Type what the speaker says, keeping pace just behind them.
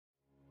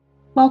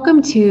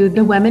Welcome to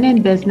the Women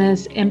in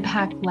Business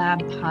Impact Lab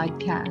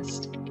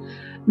podcast.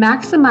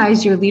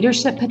 Maximize your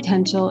leadership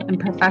potential and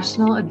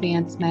professional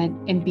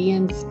advancement and be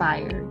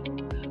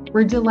inspired.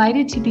 We're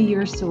delighted to be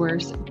your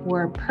source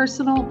for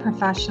personal,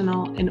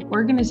 professional, and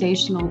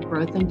organizational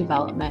growth and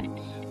development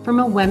from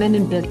a women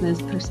in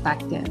business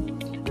perspective.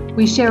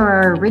 We share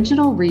our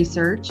original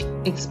research,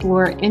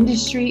 explore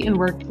industry and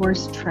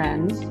workforce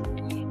trends,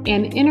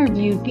 and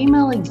interview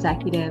female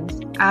executives,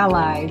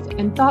 allies,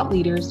 and thought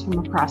leaders from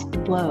across the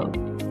globe.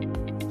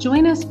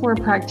 Join us for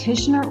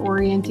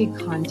practitioner-oriented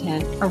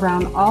content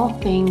around all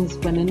things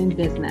women in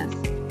business,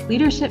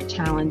 leadership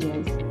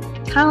challenges,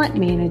 talent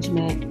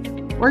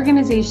management,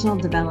 organizational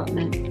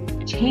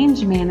development,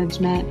 change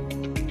management,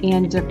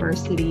 and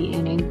diversity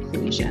and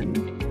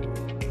inclusion.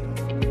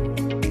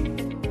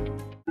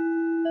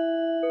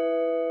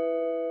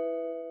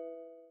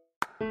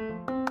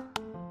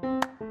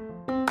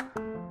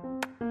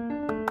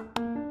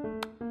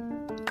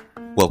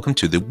 Welcome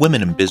to the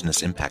Women in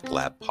Business Impact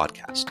Lab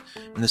podcast.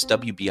 In this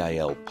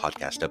WBIL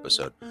podcast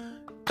episode,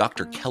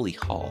 Dr. Kelly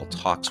Hall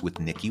talks with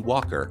Nikki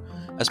Walker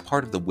as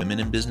part of the Women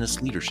in Business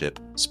Leadership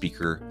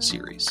Speaker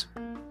Series.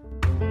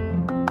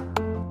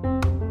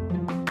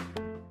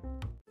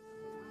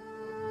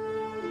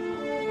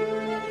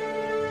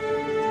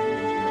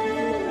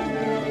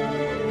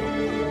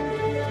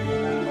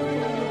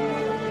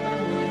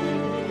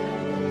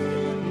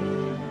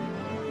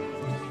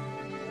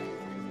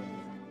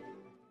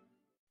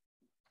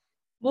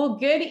 Well,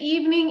 good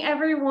evening,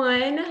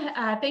 everyone.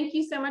 Thank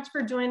you so much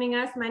for joining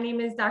us. My name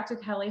is Dr.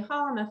 Kelly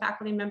Hall. I'm a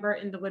faculty member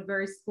in the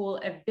Woodbury School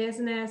of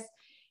Business,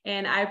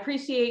 and I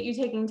appreciate you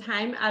taking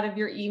time out of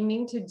your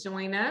evening to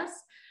join us.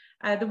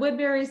 The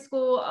Woodbury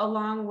School,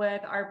 along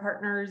with our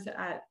partners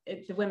at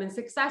the Women's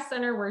Success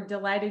Center, we're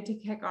delighted to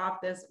kick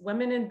off this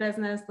Women in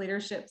Business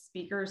Leadership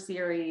Speaker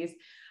Series,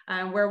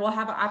 where we'll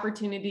have an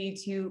opportunity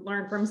to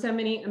learn from so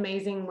many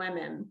amazing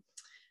women.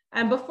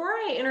 Before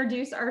I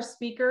introduce our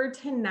speaker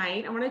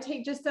tonight, I want to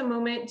take just a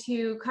moment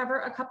to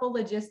cover a couple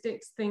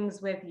logistics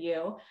things with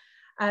you.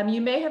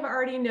 You may have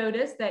already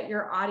noticed that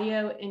your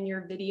audio and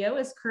your video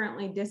is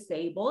currently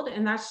disabled,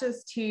 and that's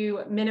just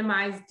to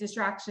minimize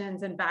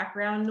distractions and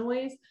background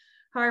noise.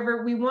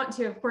 However, we want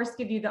to, of course,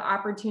 give you the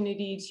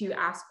opportunity to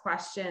ask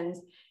questions,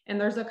 and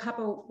there's a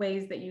couple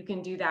ways that you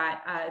can do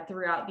that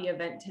throughout the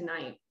event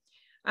tonight.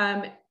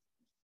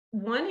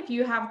 One, if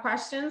you have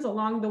questions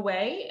along the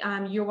way,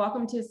 you're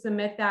welcome to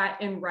submit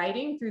that in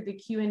writing through the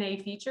Q&A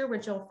feature,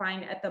 which you'll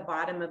find at the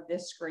bottom of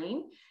this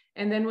screen.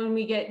 And then when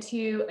we get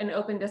to an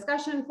open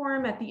discussion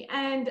forum at the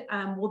end,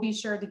 we'll be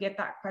sure to get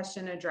that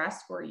question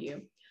addressed for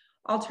you.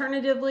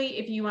 Alternatively,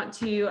 if you want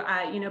to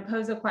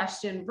pose a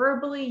question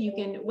verbally, you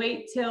can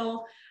wait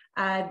till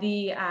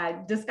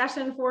the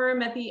discussion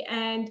forum at the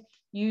end.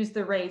 Use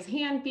the raise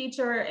hand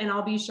feature, and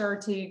I'll be sure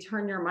to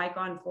turn your mic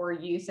on for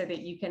you so that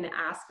you can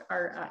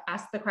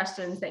ask the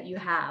questions that you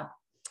have.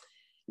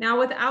 Now,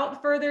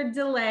 without further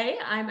delay,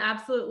 I'm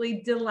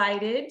absolutely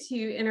delighted to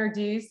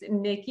introduce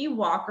Nikki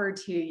Walker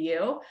to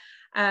you.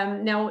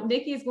 Now,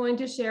 Nikki is going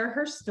to share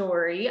her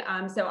story,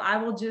 so I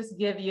will just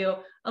give you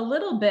a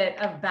little bit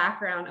of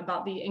background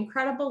about the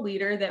incredible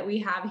leader that we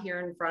have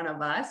here in front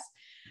of us.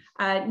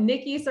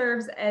 Nikki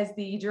serves as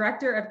the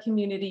Director of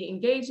Community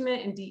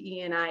Engagement and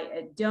DE&I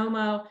at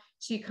Domo.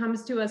 She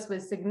comes to us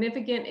with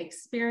significant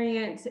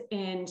experience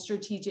in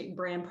strategic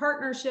brand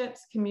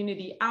partnerships,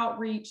 community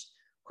outreach,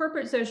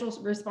 corporate social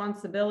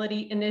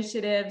responsibility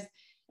initiatives,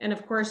 and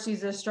of course,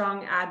 she's a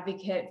strong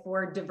advocate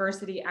for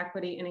diversity,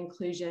 equity, and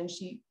inclusion.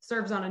 She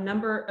serves on a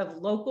number of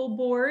local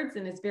boards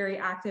and is very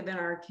active in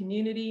our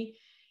community.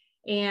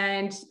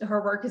 And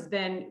her work has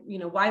been,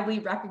 widely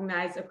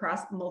recognized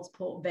across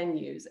multiple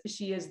venues.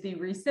 She is the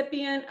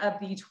recipient of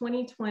the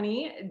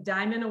 2020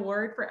 Diamond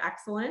Award for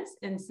Excellence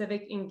in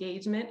Civic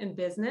Engagement in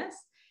Business,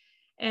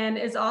 and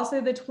is also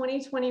the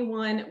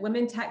 2021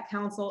 Women Tech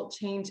Council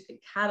Change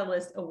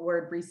Catalyst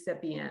Award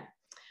recipient.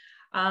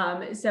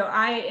 So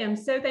I am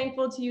so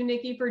thankful to you,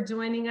 Nikki, for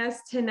joining us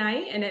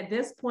tonight. And at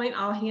this point,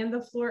 I'll hand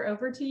the floor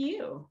over to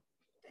you.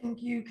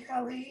 Thank you,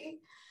 Kelly.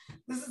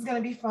 This is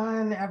going to be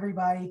fun,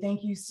 everybody.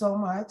 Thank you so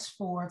much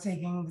for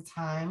taking the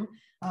time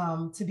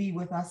to be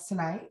with us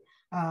tonight.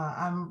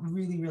 I'm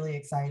really, really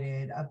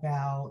excited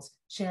about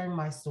sharing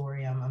my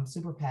story. I'm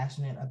super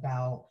passionate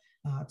about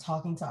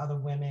talking to other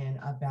women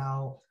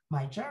about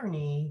my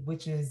journey,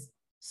 which is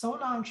so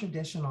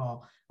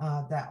non-traditional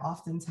that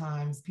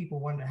oftentimes people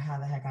wonder how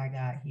the heck I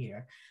got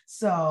here.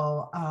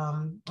 So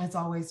it's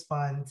always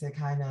fun to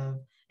kind of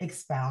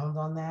expound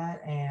on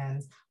that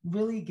and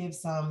really give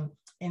some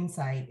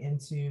insight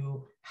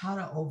into how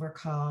to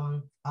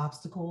overcome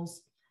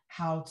obstacles,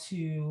 how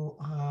to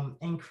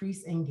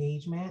increase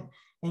engagement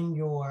in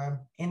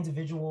your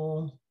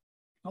individual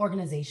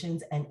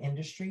organizations and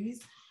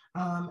industries,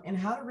 and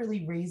how to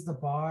really raise the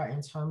bar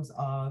in terms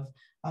of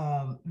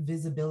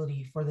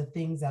visibility for the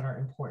things that are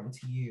important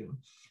to you.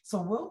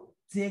 So we'll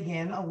dig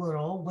in a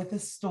little with a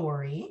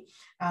story,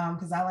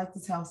 because I like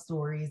to tell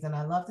stories, and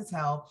I love to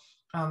tell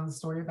the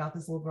story about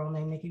this little girl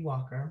named Nikki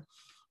Walker.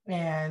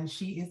 and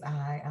she is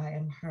I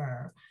am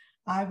her.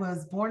 I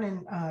was born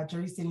in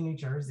Jersey City, New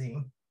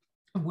Jersey,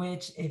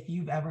 which, if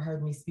you've ever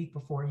heard me speak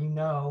before, you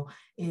know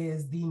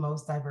is the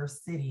most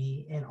diverse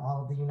city in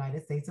all of the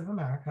United States of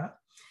America.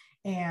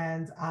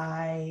 And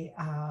I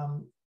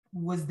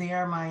was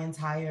there my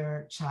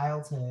entire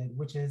childhood,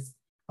 which is,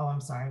 oh,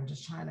 I'm sorry, I'm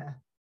just trying to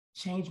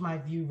change my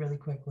view really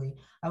quickly.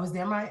 I was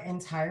there my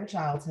entire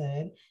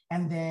childhood,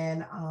 and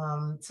then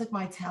took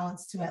my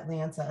talents to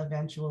Atlanta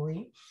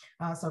eventually,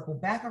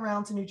 circled back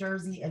around to New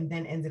Jersey, and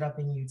then ended up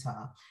in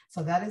Utah.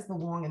 So that is the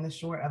long and the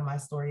short of my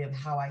story of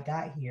how I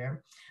got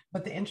here.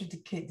 But the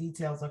intricate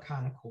details are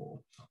kind of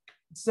cool.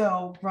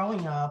 So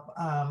growing up,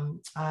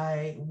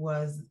 I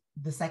was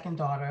the second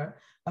daughter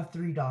of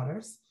three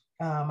daughters.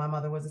 My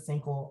mother was a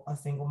single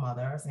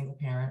mother, a single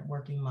parent,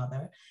 working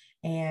mother,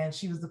 and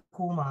she was the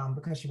cool mom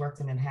because she worked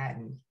in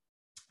Manhattan.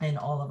 And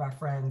all of our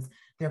friends,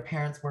 their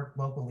parents worked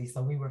locally,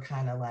 so we were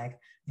kind of like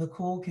the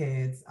cool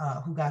kids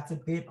who got to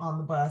get on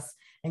the bus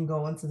and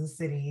go into the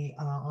city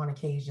on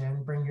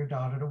occasion, bring your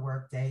daughter to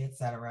work day,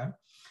 etc.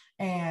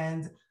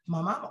 And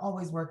my mom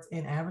always worked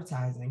in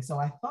advertising, so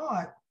I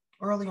thought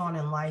early on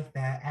in life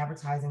that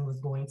advertising was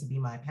going to be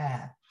my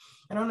path.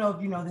 I don't know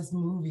if you know this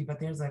movie, but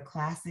there's a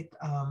classic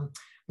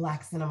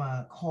Black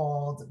cinema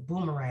called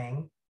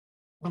Boomerang,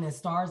 and it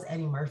stars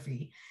Eddie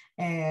Murphy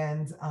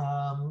and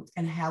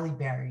Halle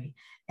Berry.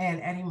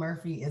 And Eddie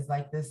Murphy is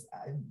like this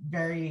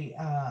very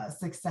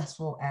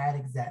successful ad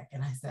exec.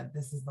 And I said,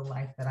 this is the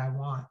life that I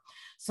want.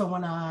 So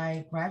when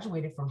I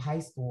graduated from high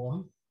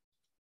school,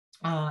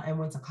 and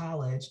went to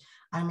college,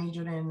 I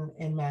majored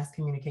in mass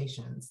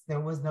communications. There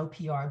was no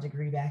PR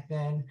degree back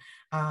then,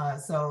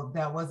 so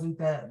that wasn't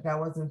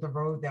the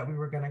road that we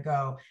were going to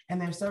go.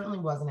 And there certainly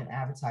wasn't an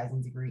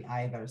advertising degree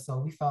either. So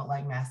we felt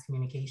like mass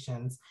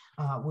communications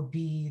would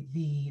be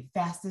the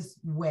fastest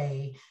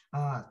way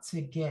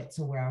to get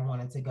to where I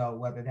wanted to go,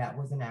 whether that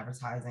was in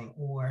advertising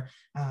or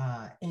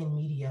in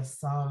media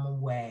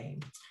some way.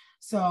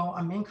 So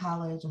I'm in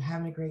college, I'm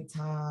having a great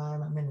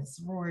time, I'm in a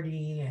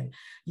sorority, and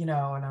and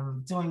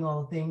I'm doing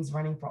all the things,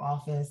 running for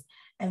office,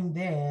 and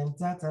then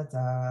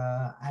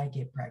I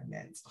get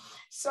pregnant.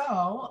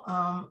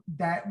 So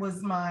that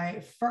was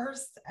my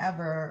first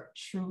ever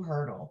true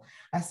hurdle.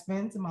 I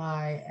spent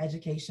my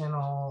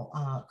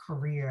educational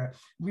career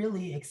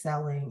really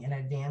excelling and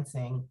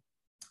advancing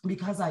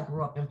because I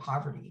grew up in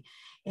poverty.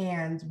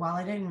 And while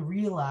I didn't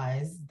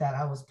realize that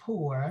I was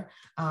poor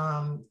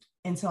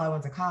until I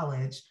went to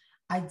college,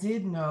 I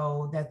did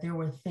know that there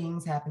were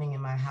things happening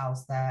in my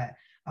house that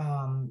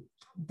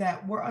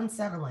were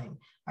unsettling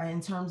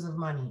in terms of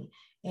money.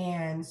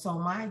 And so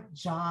my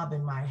job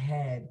in my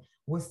head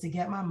was to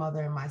get my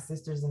mother and my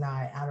sisters and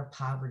I out of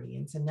poverty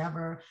and to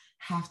never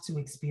have to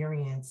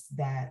experience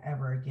that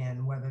ever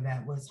again, whether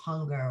that was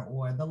hunger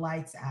or the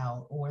lights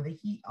out or the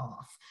heat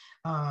off.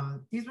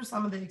 These were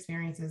some of the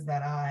experiences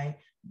that I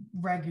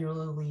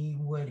regularly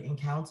would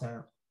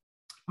encounter.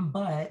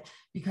 But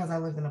because I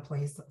lived in a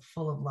place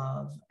full of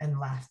love and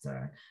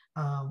laughter,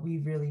 we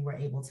really were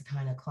able to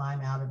kind of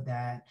climb out of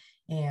that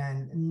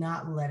and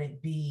not let it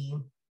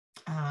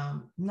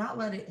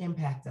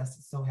impact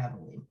us so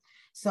heavily.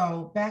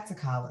 So back to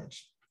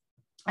college.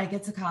 I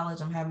get to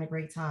college, I'm having a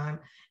great time.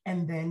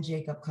 And then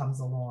Jacob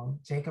comes along.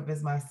 Jacob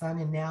is my son,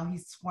 and now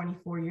he's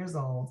 24 years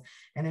old.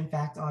 And in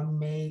fact, on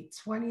May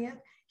 20th,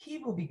 he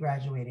will be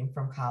graduating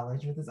from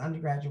college with his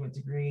undergraduate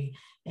degree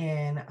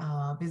in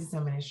business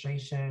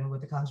administration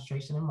with a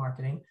concentration in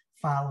marketing,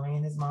 following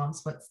in his mom's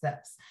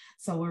footsteps.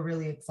 So we're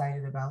really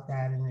excited about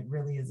that. And it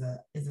really is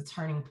a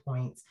turning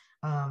point,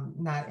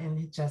 not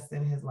just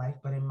in his life,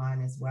 but in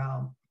mine as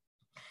well.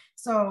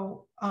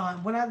 So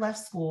when I left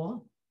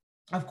school,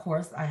 of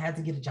course, I had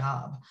to get a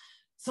job.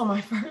 So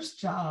my first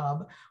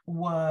job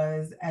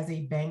was as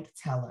a bank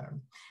teller.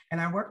 And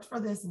I worked for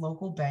this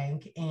local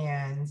bank,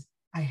 and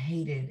I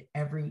hated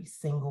every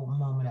single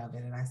moment of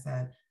it. And I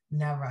said,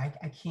 never, I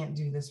can't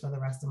do this for the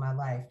rest of my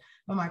life.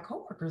 But my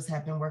coworkers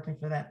have been working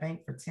for that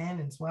bank for 10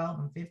 and 12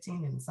 and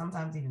 15 and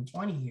sometimes even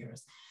 20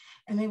 years.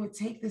 And they would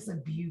take this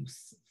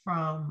abuse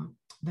from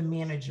the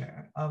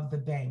manager of the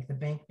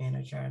bank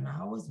manager. And I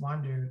always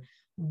wondered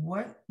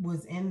what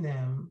was in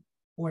them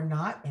or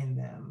not in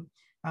them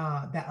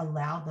that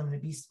allowed them to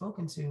be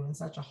spoken to in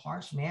such a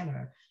harsh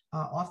manner,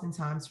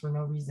 oftentimes for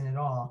no reason at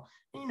all.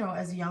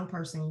 As a young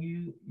person,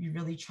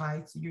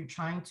 you're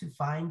trying to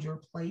find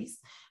your place,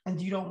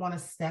 and you don't want to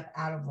step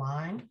out of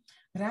line.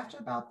 But after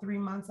about 3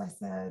 months, I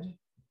said,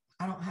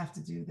 I don't have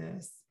to do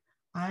this.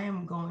 I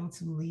am going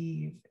to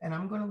leave, and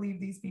I'm going to leave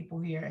these people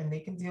here, and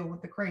they can deal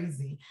with the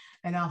crazy,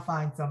 and I'll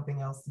find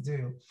something else to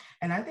do.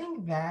 And I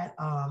think that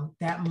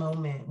that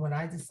moment when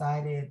I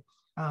decided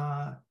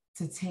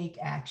to take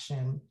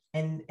action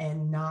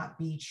and not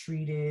be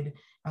treated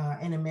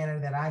in a manner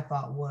that I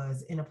thought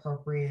was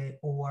inappropriate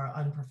or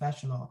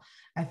unprofessional,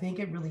 I think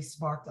it really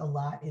sparked a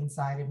lot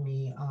inside of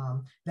me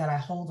that I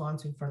hold on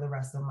to for the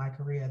rest of my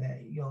career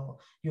that you'll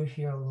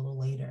hear a little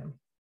later.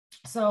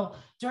 So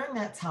during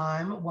that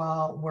time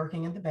while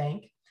working at the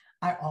bank,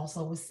 I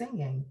also was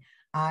singing.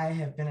 I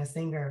have been a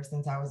singer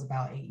since I was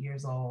about 8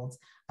 years old.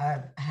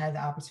 I've had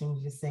the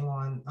opportunity to sing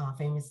on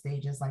famous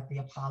stages like the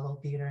Apollo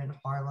Theater in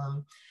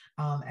Harlem,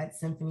 at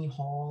Symphony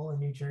Hall in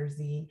New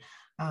Jersey.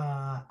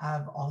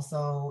 I've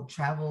also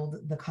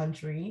traveled the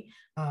country.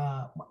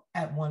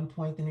 At one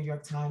point, the New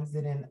York Times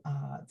did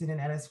an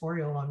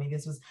editorial on me.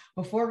 This was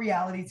before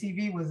reality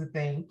TV was a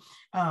thing.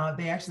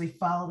 They actually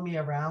followed me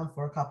around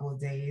for a couple of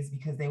days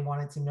because they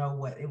wanted to know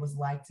what it was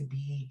like to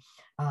be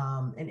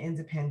an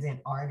independent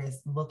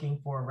artist looking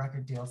for a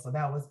record deal. So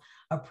that was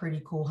a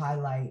pretty cool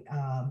highlight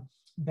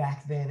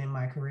back then in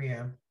my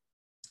career.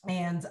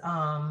 And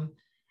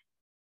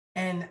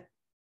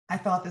I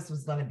thought this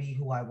was going to be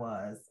who I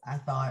was. I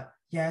thought,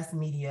 yes,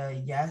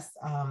 media, yes,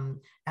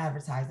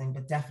 advertising,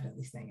 but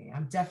definitely singing.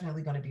 I'm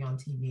definitely going to be on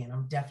TV, and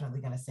I'm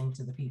definitely going to sing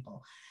to the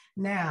people.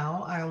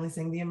 Now I only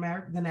sing the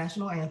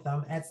national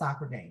anthem at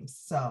soccer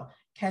games. So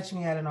catch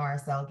me at an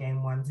RSL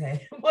game one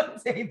day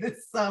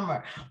this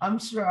summer. I'm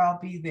sure I'll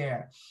be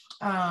there.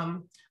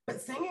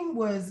 But singing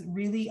was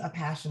really a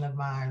passion of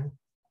mine.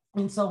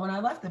 And so when I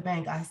left the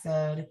bank, I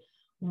said,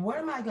 what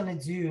am I going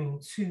to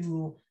do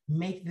to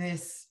make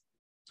this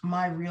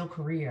my real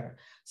career?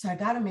 So I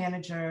got a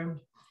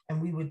manager,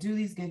 and we would do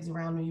these gigs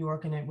around New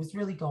York, and it was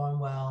really going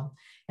well.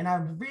 And I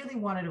really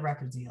wanted a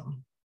record deal,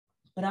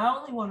 but I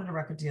only wanted a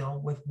record deal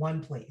with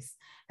one place,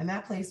 and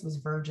that place was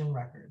Virgin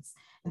Records.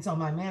 And so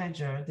my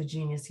manager, the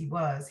genius he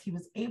was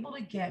able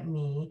to get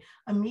me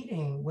a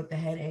meeting with the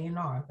head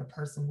A&R, the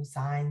person who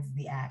signs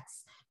the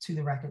acts to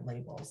the record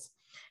labels.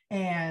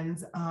 And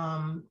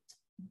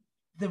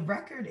the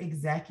record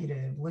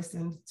executive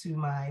listened to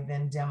my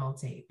then demo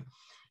tape,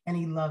 and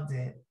he loved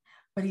it.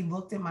 But he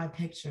looked at my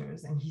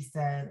pictures and he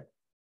said,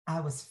 I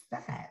was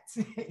fat.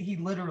 He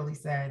literally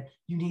said,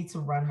 you need to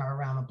run her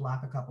around the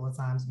block a couple of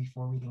times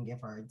before we can give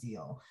her a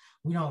deal.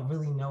 We don't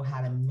really know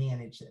how to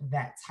manage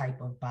that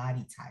type of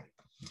body type.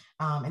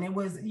 And it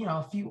was,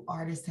 a few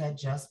artists had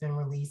just been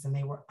released, and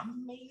they were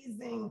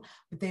amazing,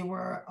 but they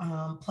were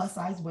plus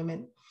size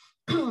women.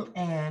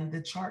 And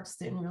the charts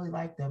didn't really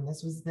like them.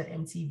 This was the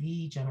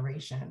MTV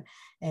generation,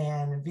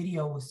 and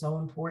video was so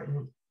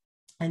important.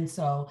 And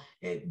so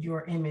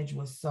your image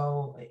was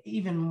so,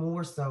 even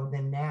more so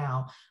than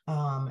now,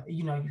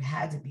 you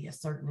had to be a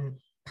certain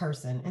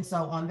person. And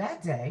so on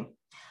that day,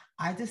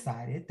 I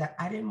decided that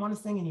I didn't want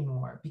to sing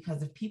anymore,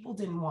 because if people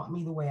didn't want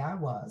me the way I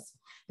was,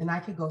 then I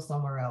could go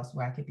somewhere else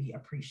where I could be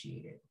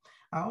appreciated.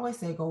 I always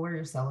say, go where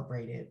you're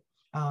celebrated,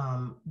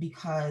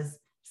 because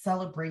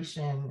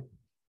celebration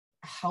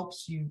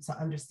helps you to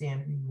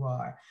understand who you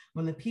are.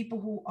 When the people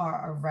who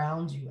are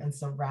around you and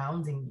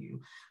surrounding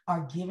you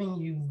are giving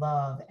you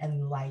love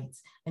and light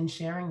and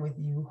sharing with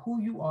you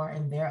who you are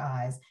in their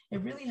eyes,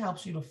 it really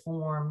helps you to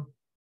form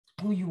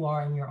who you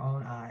are in your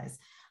own eyes.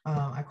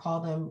 I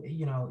call them,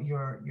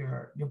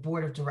 your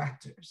board of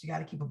directors. You got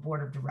to keep a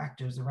board of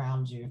directors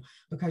around you,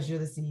 because you're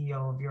the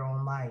CEO of your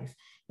own life.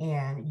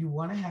 And you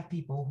want to have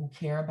people who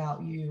care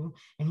about you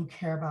and who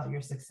care about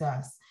your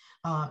success.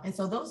 And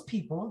so those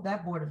people,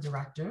 that board of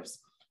directors,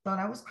 thought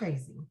I was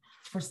crazy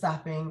for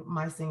stopping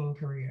my singing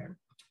career.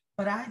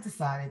 But I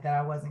decided that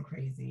I wasn't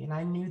crazy, and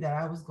I knew that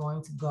I was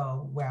going to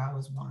go where I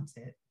was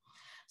wanted.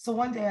 So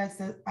one day I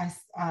said,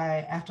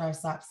 after I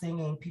stopped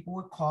singing, people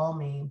would call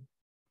me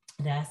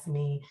and ask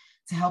me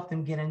to help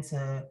them get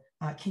into,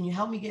 can you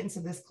help me get into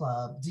this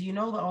club? Do you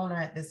know the owner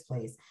at this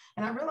place?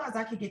 And I realized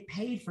I could get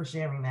paid for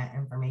sharing that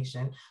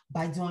information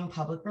by doing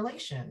public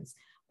relations,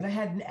 but I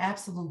had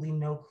absolutely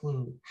no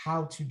clue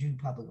how to do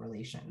public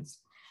relations.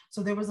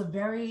 So there was a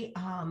very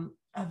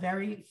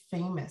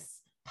famous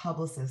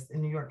publicist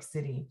in New York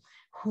City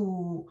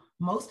who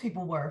most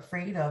people were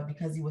afraid of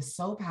because he was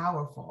so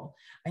powerful.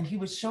 And he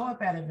would show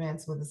up at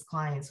events with his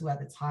clients, who at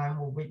the time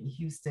were Whitney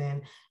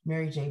Houston,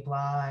 Mary J.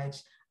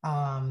 Blige,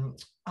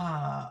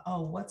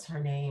 what's her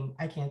name?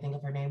 I can't think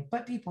of her name,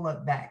 but people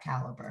of that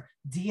caliber.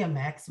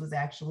 DMX was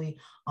actually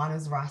on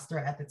his roster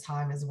at the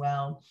time as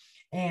well.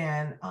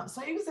 And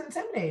so he was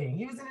intimidating.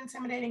 He was an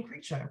intimidating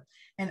creature.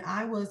 And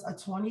I was a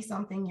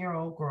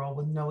 20-something-year-old girl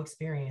with no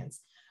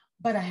experience,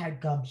 but I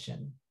had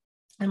gumption.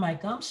 And my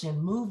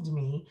gumption moved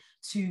me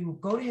to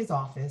go to his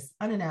office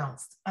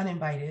unannounced,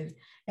 uninvited,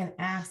 and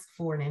ask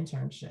for an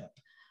internship.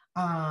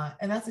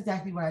 And that's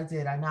exactly what I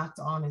did. I knocked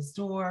on his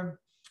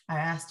door. I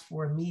asked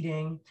for a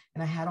meeting,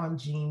 and I had on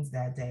jeans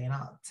that day. And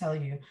I'll tell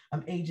you,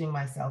 I'm aging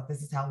myself.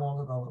 This is how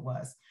long ago it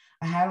was.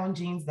 I had on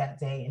jeans that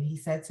day, and he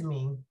said to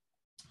me,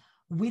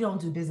 we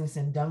don't do business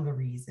in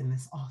dungarees in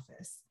this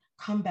office.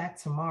 Come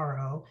back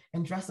tomorrow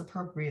and dress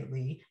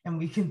appropriately, and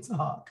we can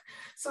talk.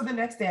 So the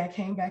next day I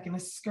came back in a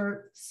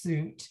skirt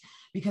suit,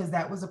 because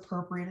that was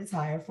appropriate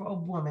attire for a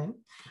woman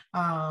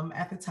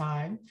at the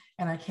time.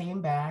 And I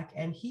came back,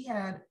 and he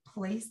had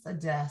placed a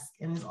desk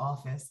in his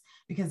office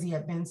because he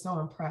had been so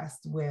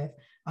impressed with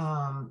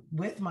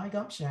my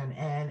gumption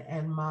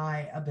and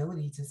my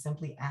ability to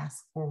simply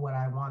ask for what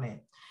I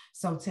wanted.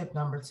 So tip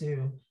number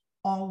 2,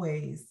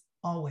 always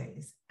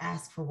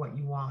ask for what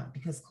you want,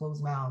 because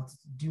closed mouths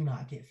do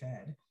not get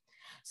fed.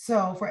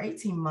 So for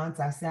 18 months,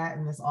 I sat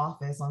in this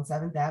office on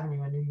 7th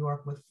Avenue in New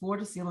York with floor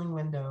to ceiling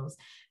windows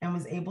and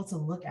was able to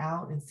look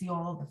out and see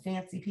all the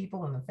fancy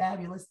people and the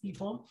fabulous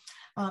people.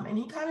 And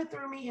he kind of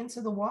threw me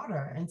into the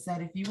water and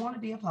said, if you want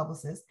to be a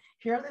publicist,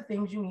 here are the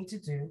things you need to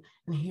do.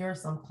 And here are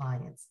some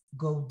clients,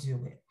 go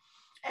do it.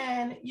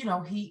 And,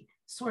 he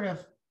sort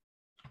of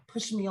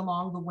pushed me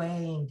along the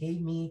way and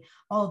gave me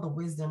all of the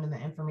wisdom and the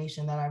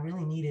information that I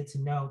really needed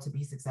to know to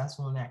be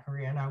successful in that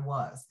career. And I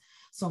was.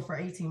 So for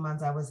 18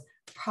 months, I was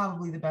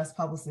probably the best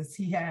publicist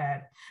he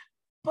had.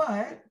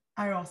 But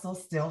I also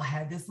still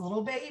had this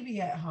little baby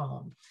at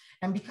home.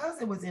 And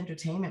because it was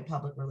entertainment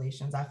public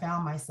relations, I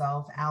found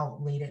myself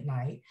out late at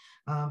night.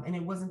 And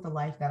it wasn't the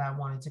life that I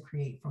wanted to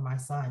create for my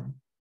son.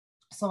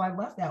 So I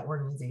left that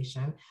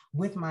organization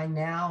with my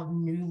now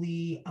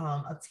newly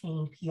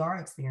obtained PR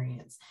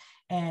experience.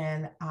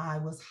 And I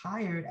was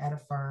hired at a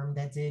firm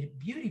that did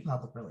beauty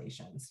public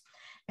relations.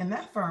 And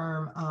that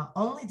firm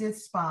only did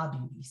spa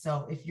beauty.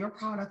 So if your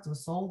product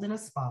was sold in a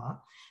spa,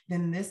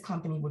 then this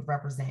company would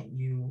represent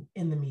you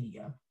in the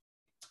media.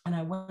 And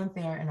I went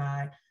there and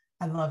I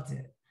loved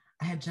it.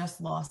 I had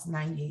just lost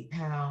 98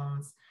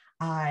 pounds.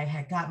 I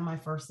had gotten my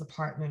first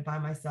apartment by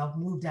myself,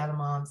 moved out of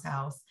mom's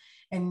house.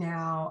 And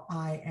now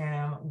I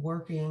am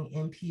working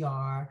in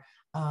PR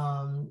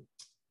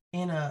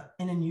in a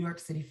New York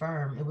City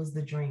firm. It was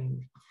the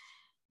dream.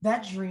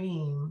 That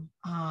dream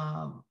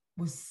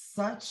was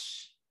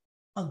such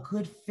a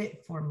good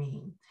fit for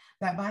me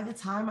that by the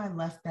time I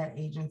left that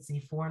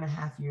agency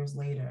 4.5 years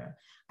later,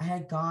 I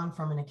had gone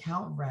from an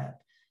account rep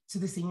to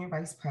the senior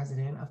vice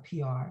president of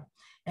PR.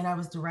 And I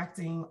was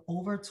directing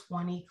over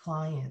 20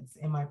 clients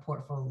in my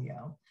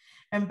portfolio.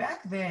 And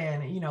back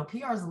then,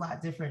 PR is a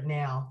lot different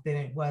now than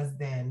it was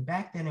then.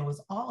 Back then, it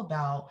was all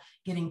about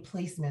getting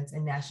placements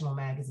in national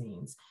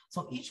magazines.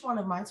 So each one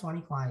of my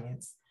 20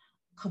 clients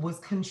was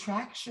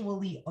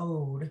contractually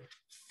owed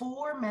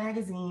 4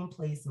 magazine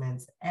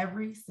placements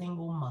every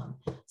single month.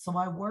 So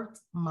I worked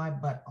my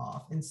butt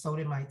off, and so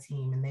did my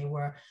team. And they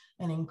were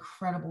an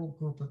incredible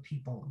group of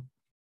people.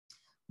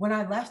 When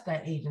I left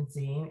that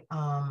agency,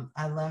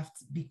 I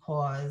left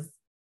because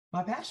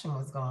my passion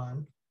was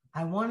gone.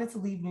 I wanted to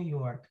leave New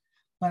York,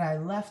 but I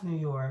left New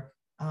York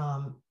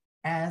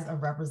as a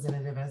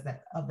representative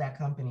of that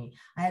company.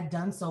 I had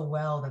done so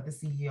well that the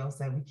CEO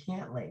said, "We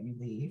can't let you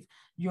leave.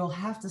 You'll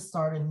have to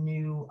start a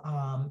new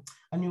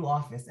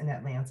office in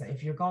Atlanta.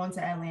 If you're going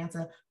to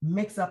Atlanta,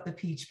 mix up the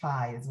peach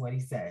pie," is what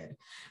he said.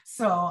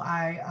 So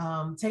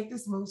I take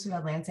this move to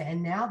Atlanta,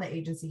 and now the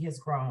agency has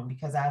grown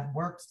because I've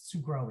worked to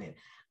grow it.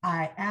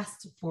 I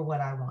asked for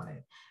what I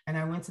wanted. And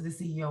I went to the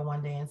CEO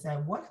one day and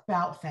said, "What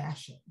about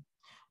fashion?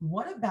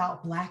 What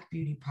about Black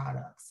beauty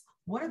products?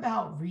 What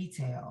about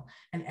retail?"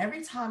 And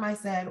every time I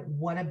said,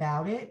 "What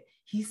about it?"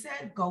 he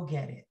said, "Go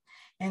get it."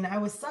 And I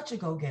was such a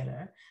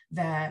go-getter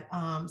that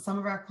some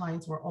of our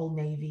clients were Old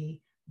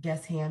Navy,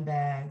 Guess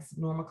handbags,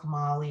 Norma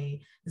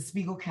Kamali, the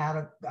Spiegel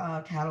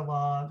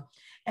catalog.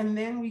 And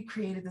then we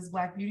created this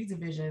Black beauty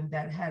division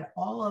that had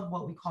all of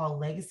what we call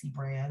legacy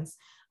brands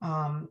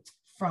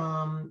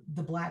from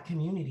the Black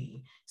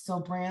community.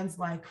 So brands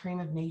like Cream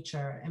of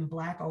Nature and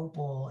Black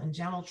Opal and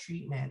Gentle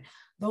Treatment,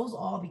 those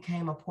all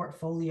became a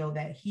portfolio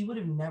that he would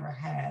have never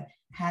had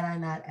I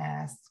not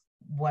asked,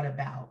 "What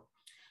about?"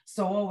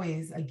 So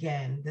always,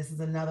 again, this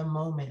is another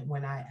moment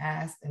when I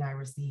asked and I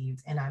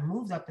received, and I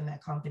moved up in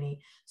that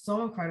company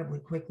so incredibly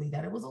quickly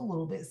that it was a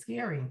little bit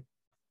scary.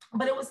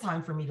 But it was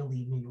time for me to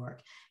leave New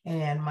York.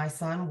 And my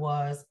son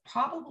was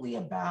probably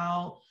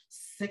about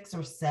 6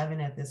 or 7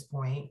 at this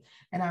point,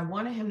 and I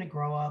wanted him to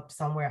grow up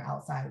somewhere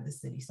outside of the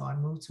city. So I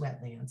moved to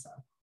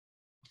Atlanta.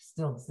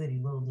 Still the city,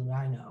 little did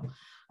I know.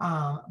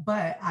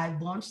 But I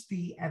launched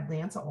the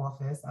Atlanta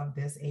office of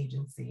this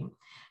agency.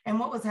 And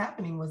what was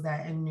happening was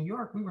that in New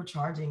York, we were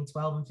charging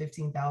 $12,000 and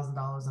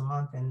 $15,000 a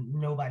month and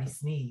nobody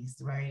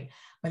sneezed, right?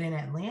 But in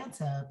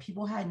Atlanta,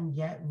 people hadn't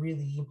yet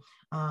really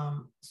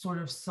sort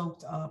of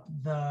soaked up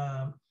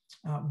the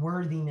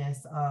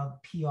worthiness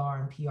of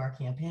PR and PR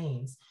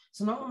campaigns.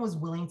 So no one was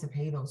willing to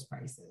pay those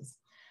prices.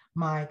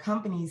 My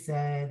company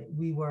said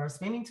we were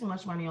spending too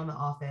much money on the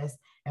office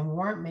and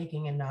weren't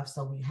making enough,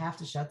 so we have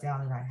to shut down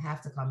and I have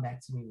to come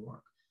back to New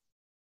York.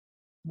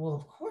 Well,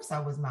 of course I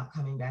was not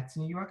coming back to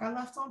New York. I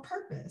left on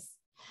purpose.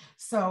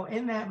 So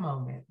in that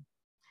moment,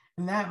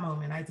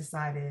 I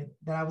decided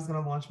that I was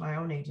going to launch my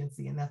own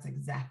agency, and that's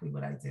exactly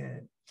what I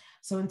did.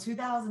 So in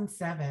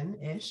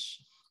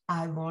 2007-ish,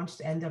 I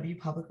launched NW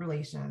Public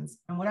Relations.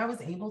 And what I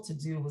was able to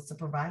do was to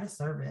provide a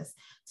service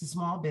to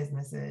small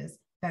businesses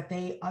that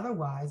they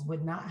otherwise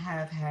would not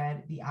have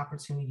had the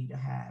opportunity to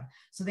have.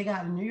 So they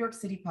got a New York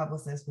City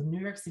publicist with New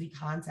York City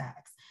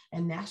contacts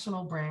and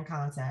national brand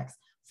contacts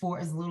for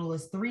as little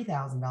as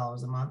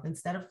 $3,000 a month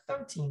instead of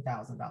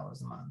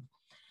 $13,000 a month.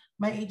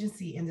 My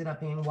agency ended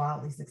up being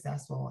wildly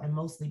successful, and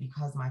mostly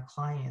because my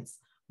clients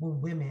were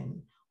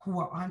women who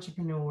were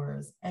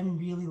entrepreneurs and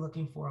really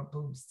looking for a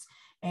boost.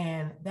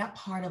 And that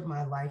part of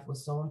my life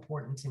was so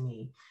important to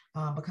me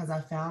because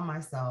I found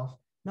myself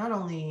not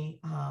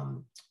only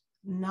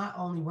not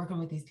only working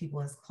with these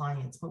people as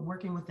clients, but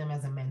working with them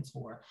as a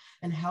mentor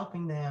and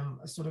helping them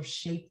sort of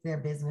shape their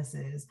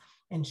businesses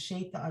and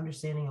shape the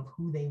understanding of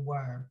who they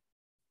were.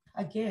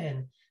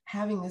 Again,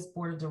 having this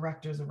board of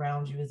directors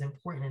around you is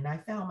important. And I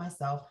found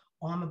myself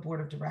on the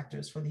board of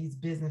directors for these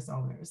business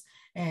owners.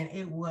 And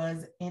it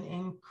was an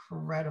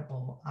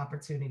incredible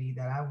opportunity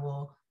that I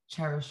will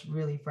cherish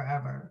really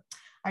forever.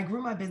 I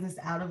grew my business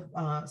out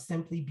of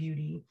Simply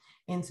Beauty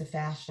into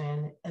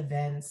fashion,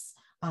 events,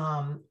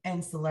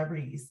 and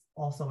celebrities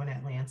also in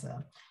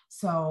Atlanta.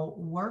 So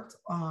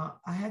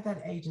I had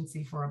that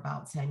agency for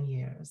about 10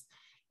 years.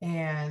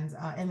 And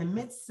in the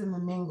midst and the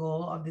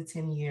mingle of the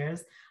 10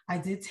 years, I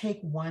did take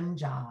one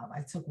job.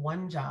 I took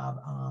one job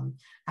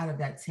out of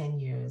that 10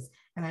 years.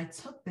 And I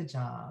took the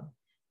job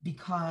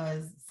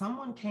because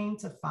someone came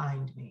to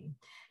find me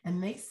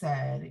and they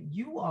said,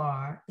 you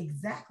are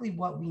exactly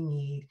what we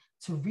need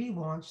to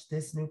relaunch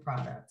this new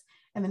product.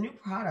 And the new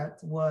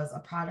product was a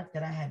product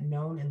that I had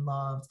known and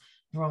loved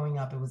growing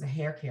up. It was a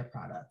hair care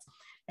product.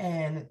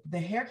 And the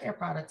hair care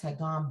product had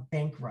gone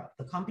bankrupt.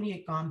 The company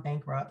had gone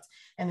bankrupt,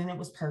 and then it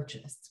was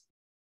purchased.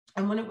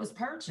 And when it was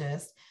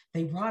purchased,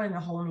 they brought in a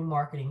whole new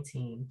marketing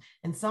team.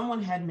 And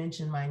someone had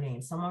mentioned my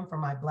name. Someone from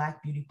my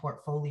Black beauty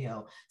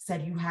portfolio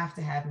said, you have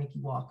to have Nikki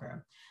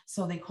Walker.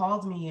 So they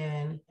called me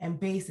in and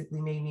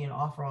basically made me an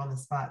offer on the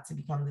spot to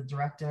become the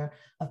director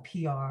of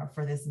PR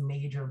for this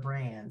major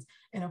brand.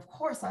 And of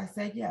course, I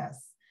said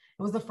yes.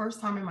 It was the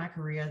first time in my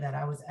career that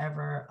I was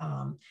ever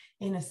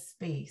in a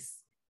space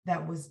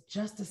that was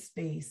just a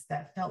space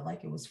that felt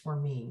like it was for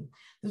me.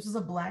 This was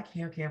a Black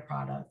hair care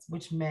product,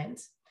 which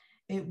meant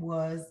it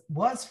was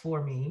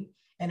for me,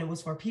 and it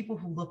was for people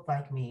who looked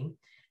like me.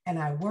 And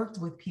I worked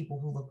with people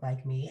who looked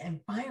like me.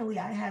 And finally,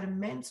 I had a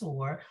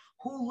mentor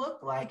who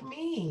looked like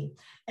me.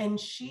 And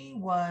she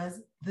was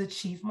the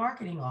chief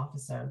marketing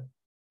officer,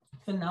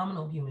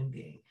 phenomenal human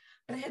being.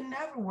 But I had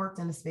never worked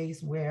in a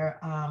space where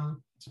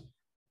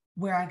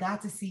I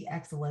got to see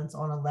excellence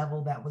on a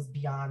level that was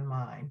beyond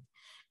mine.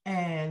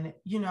 And,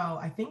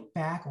 I think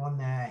back on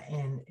that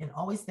and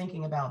always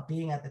thinking about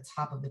being at the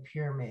top of the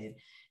pyramid.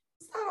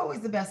 It's not always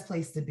the best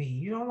place to be.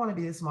 You don't want to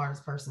be the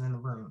smartest person in the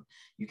room.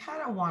 You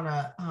kind of want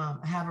to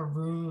have a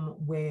room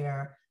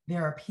where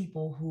there are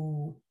people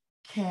who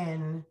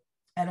can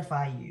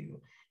edify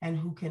you and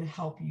who can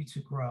help you to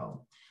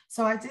grow.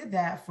 So I did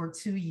that for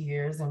 2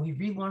 years, and we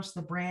relaunched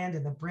the brand,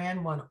 and the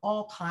brand won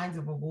all kinds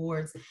of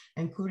awards,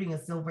 including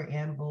a Silver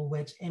Anvil,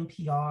 which in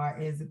PR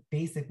is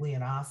basically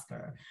an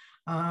Oscar.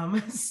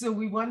 So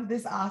we won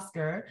this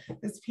Oscar,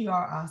 this PR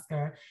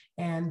Oscar,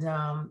 and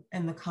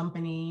the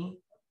company,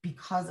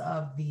 because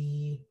of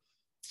the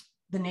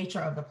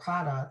nature of the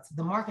product,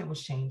 the market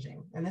was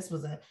changing. And this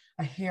was a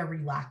hair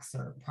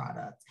relaxer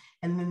product.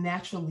 And the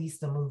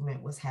naturalista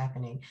movement was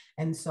happening.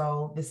 And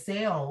so the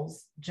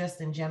sales, just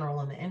in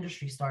general in the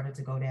industry, started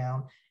to go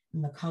down.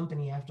 And the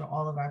company, after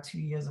all of our 2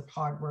 years of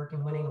hard work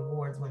and winning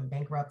awards, went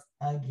bankrupt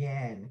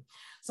again.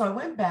 So I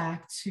went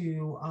back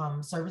to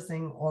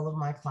servicing all of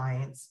my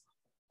clients.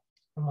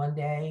 And one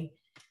day,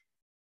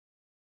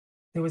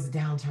 there was a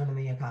downturn in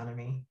the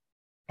economy.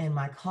 And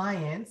my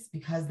clients,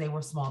 because they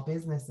were small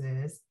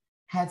businesses,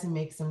 had to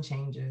make some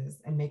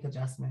changes and make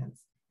adjustments.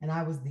 And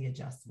I was the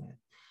adjustment.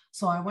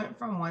 So I went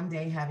from one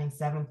day having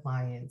 7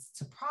 clients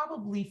to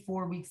probably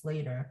 4 weeks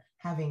later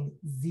having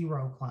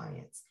 0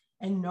 clients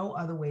and no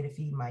other way to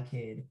feed my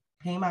kid,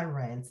 pay my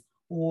rent,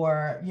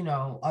 or,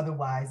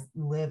 otherwise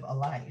live a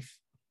life.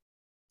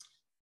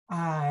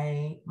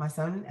 My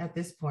son at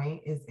this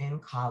point is in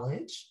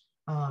college.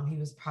 He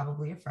was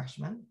probably a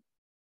freshman,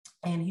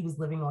 and he was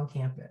living on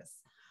campus.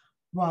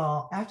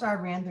 Well, after I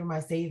ran through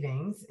my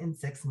savings in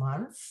 6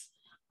 months,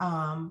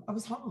 I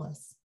was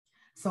homeless.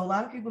 So a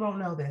lot of people don't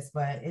know this,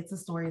 but it's a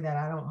story that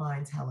I don't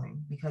mind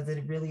telling because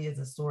it really is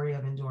a story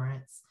of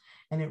endurance,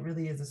 and it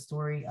really is a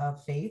story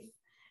of faith,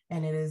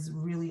 and it is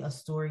really a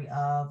story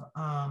of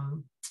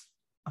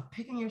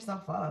picking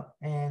yourself up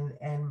and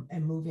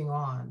moving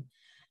on.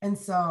 And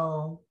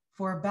so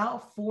for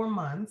about 4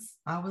 months,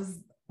 I was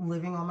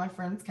living on my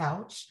friend's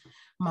couch.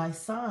 My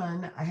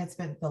son, I had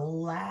spent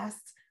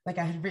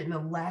I had written the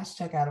last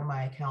check out of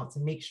my account to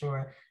make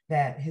sure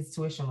that his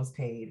tuition was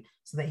paid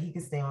so that he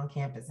could stay on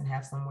campus and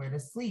have somewhere to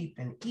sleep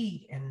and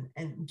eat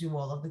and do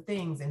all of the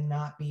things and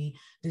not be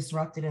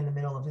disrupted in the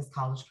middle of his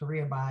college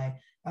career by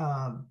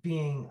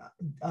being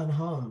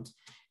unhomed.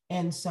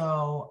 And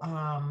so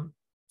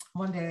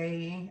one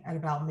day at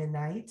about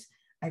midnight,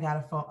 I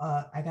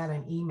got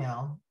an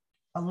email,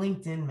 a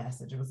LinkedIn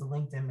message. It was a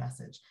LinkedIn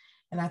message.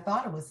 And I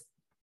thought it was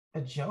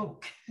a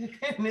joke.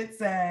 And it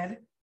said,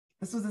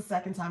 this was the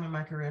second time in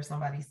my career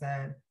somebody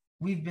said,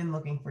 we've been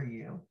looking for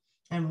you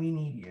and we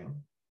need you.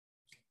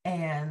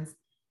 And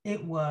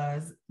it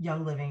was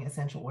Young Living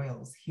Essential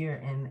Oils here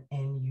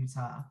in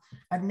Utah.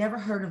 I'd never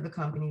heard of the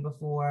company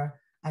before.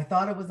 I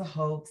thought it was a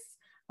hoax.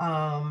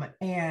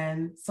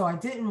 And so I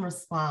didn't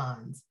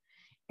respond.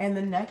 And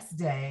the next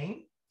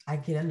day, I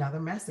get another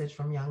message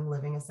from Young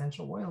Living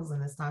Essential Oils,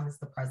 and this time it's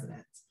the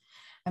president.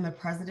 And the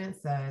president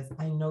says,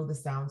 I know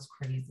this sounds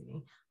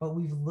crazy, but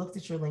we've looked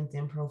at your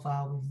LinkedIn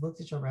profile, we've looked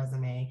at your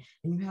resume,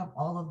 and you have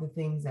all of the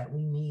things that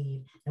we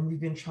need. And we've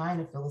been trying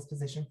to fill this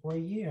position for a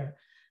year.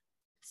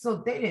 So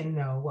they didn't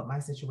know what my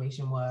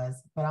situation was,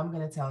 but I'm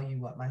going to tell you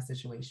what my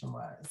situation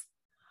was.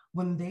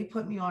 When they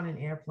put me on an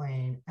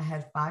airplane, I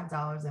had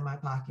 $5 in my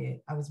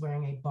pocket. I was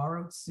wearing a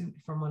borrowed suit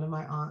from one of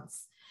my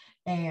aunts.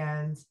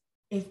 And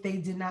if they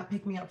did not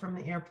pick me up from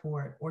the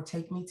airport or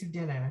take me to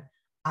dinner,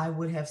 I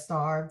would have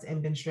starved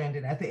and been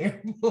stranded at the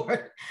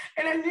airport.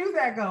 And I knew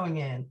that going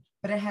in,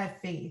 but I had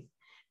faith.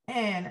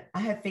 And I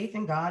had faith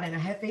in God, and I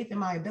had faith in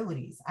my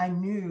abilities. I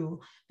knew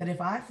that if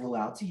I flew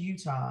out to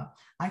Utah,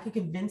 I could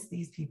convince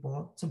these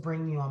people to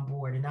bring me on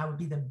board, and that would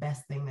be the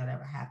best thing that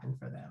ever happened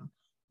for them.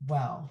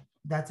 Well,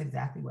 that's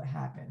exactly what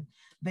happened.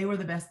 They were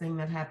the best thing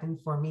that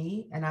happened for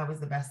me, and I was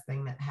the best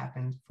thing that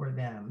happened for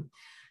them.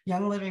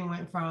 Young Living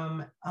went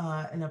from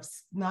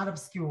not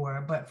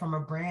obscure, but from a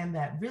brand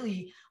that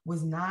really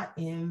was not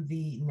in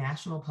the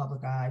national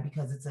public eye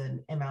because it's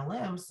an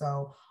MLM.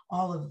 So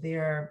all of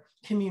their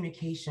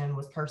communication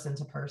was person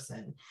to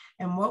person.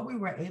 And what we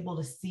were able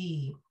to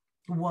see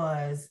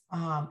was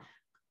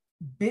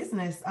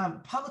business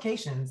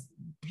publications,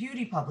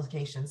 beauty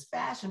publications,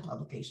 fashion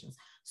publications,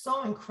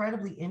 so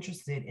incredibly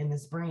interested in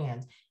this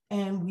brand.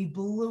 And we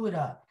blew it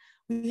up.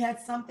 We had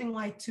something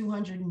like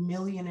 200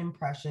 million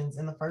impressions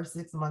in the first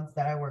 6 months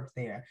that I worked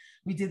there.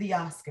 We did the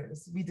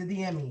Oscars, we did the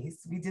Emmys,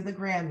 we did the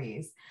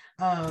Grammys,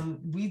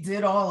 we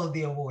did all of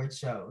the award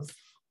shows.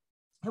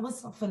 It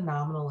was a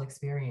phenomenal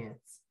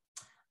experience.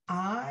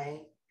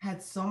 I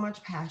had so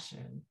much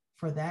passion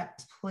for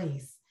that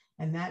place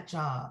and that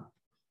job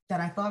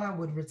that I thought I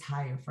would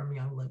retire from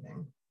Young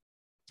Living.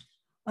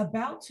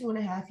 About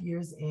 2.5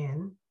 years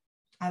in,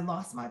 I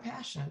lost my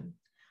passion.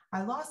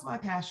 I lost my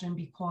passion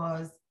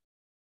because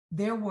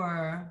there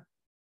were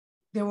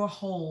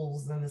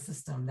holes in the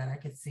system that I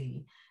could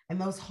see, and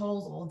those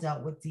holes all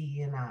dealt with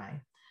DE&I.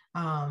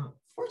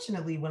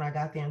 Fortunately, when I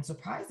got there, and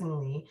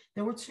surprisingly,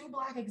 there were 2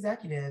 Black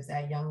executives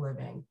at Young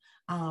Living,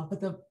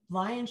 but the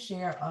lion's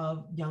share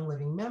of Young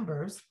Living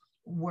members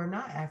were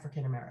not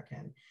African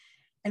American.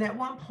 And at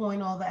one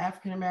point, all the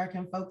African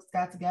American folks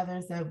got together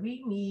and said,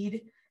 we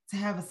need to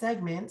have a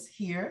segment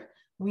here.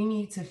 We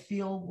need to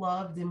feel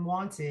loved and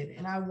wanted.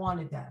 And I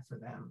wanted that for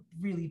them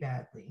really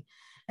badly.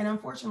 And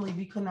unfortunately,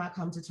 we could not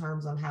come to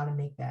terms on how to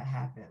make that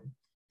happen.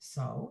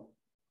 So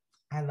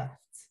I left.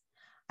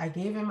 I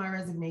gave in my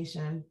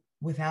resignation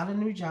without a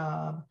new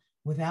job,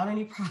 without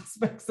any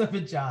prospects of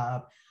a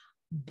job,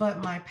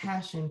 but my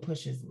passion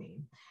pushes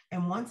me.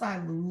 And once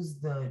I lose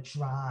the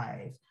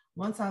drive,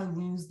 once I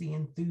lose the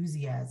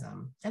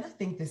enthusiasm, and I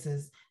think this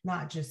is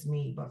not just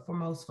me, but for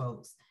most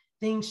folks,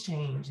 things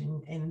change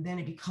and then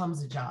it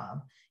becomes a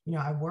job. You know,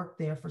 I worked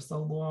there for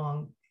so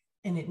long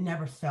and it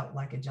never felt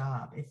like a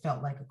job. It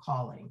felt like a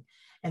calling.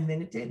 And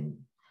then it didn't.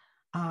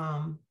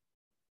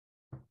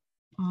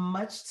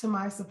 Much to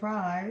my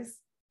surprise,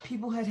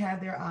 people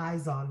had their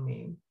eyes on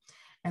me.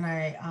 And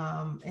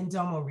and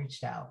Domo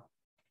reached out.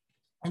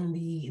 And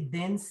the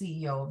then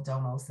CEO of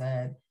Domo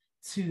said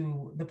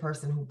to the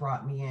person who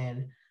brought me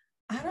in,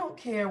 I don't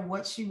care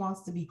what she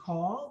wants to be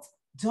called.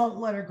 Don't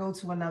let her go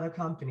to another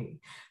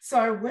company. So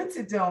I went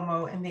to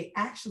Domo and they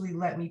actually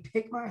let me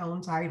pick my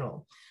own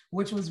title,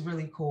 which was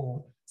really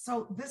cool.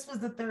 So this was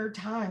the 3rd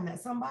time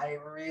that somebody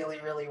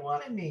really, really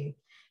wanted me.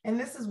 And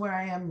this is where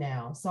I am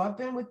now. So I've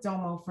been with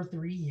Domo for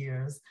 3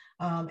 years.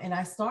 And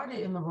I started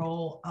in the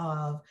role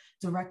of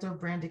Director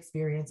of Brand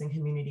Experience and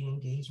Community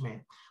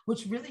Engagement,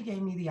 which really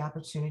gave me the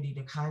opportunity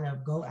to kind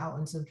of go out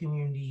into the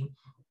community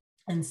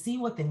and see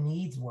what the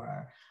needs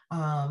were,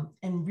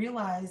 and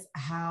realize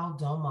how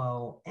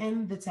Domo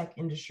and the tech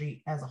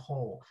industry as a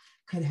whole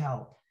could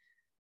help.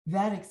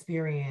 That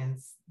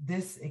experience,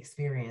 this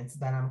experience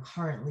that I'm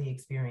currently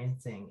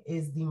experiencing,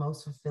 is the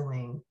most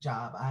fulfilling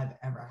job I've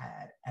ever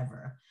had,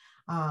 ever.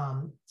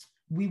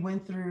 We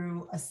went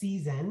through a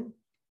season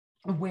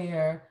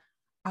where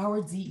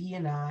our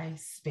DE&I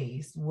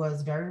space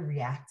was very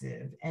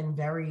reactive and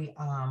very,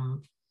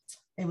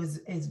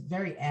 it's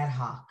very ad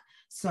hoc.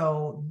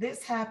 So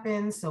this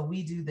happens, so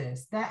we do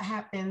this. That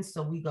happens,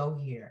 so we go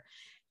here.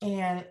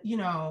 And, you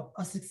know,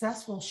 a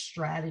successful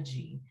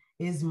strategy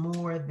is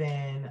more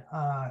than,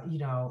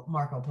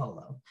 Marco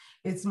Polo.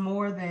 It's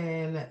more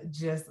than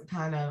just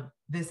kind of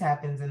this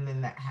happens and then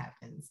that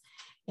happens.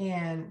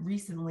 And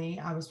recently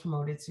I was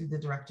promoted to the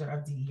director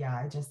of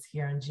DEI just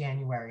here in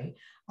January.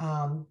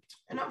 And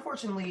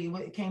unfortunately,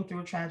 it came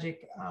through a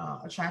tragic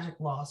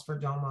loss for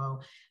Domo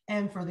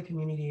and for the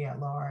community at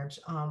large,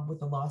 with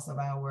the loss of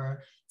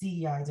our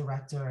DEI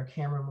director,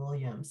 Cameron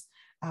Williams.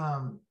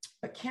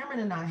 But Cameron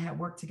and I had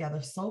worked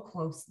together so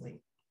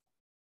closely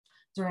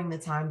during the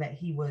time that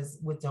he was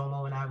with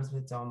Domo and I was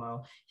with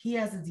Domo. He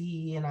as a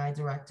DE&I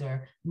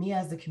director, me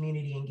as the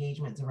community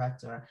engagement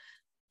director,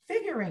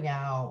 figuring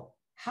out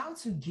how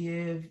to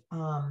give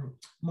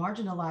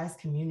marginalized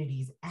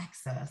communities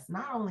access,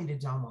 not only to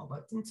Domo,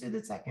 but into the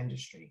tech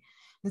industry.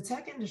 The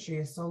tech industry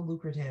is so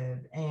lucrative,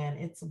 and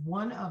it's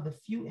one of the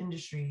few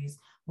industries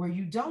where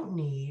you don't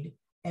need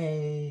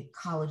a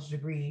college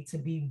degree to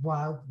be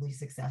wildly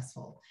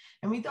successful.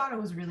 And we thought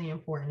it was really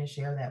important to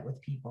share that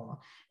with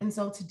people. And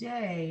so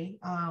today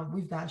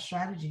we've got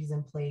strategies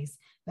in place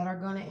that are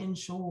going to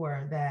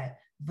ensure that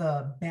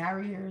the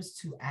barriers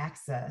to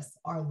access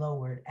are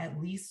lowered, at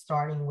least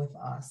starting with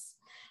us.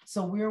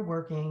 So we're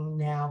working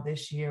now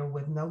this year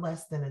with no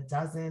less than a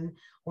dozen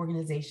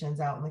organizations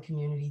out in the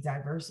community,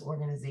 diverse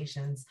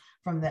organizations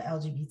from the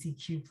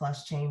LGBTQ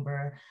plus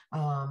chamber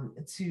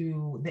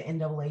to the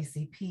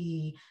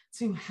NAACP,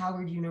 to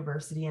Howard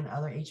University and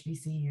other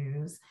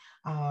HBCUs.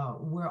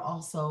 We're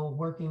also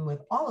working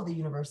with all of the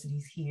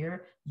universities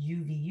here,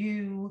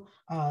 UVU,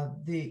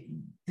 the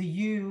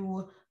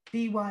U,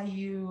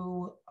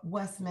 BYU,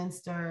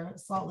 Westminster,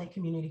 Salt Lake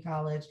Community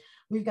College.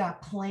 We've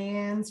got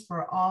plans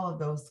for all of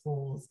those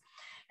schools.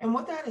 And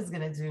what that is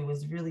going to do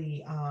is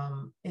really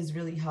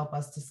help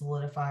us to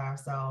solidify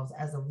ourselves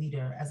as a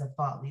leader, as a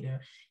thought leader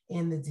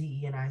in the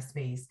DE&I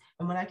space.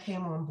 And when I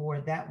came on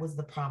board, that was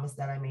the promise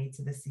that I made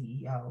to the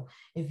CEO.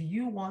 If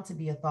you want to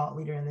be a thought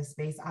leader in this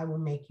space, I will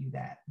make you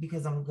that,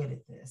 because I'm good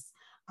at this.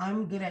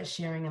 I'm good at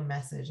sharing a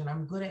message, and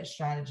I'm good at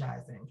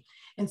strategizing.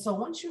 And so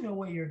once you know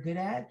what you're good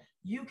at,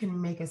 you can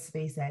make a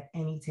space at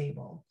any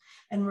table.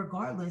 And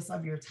regardless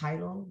of your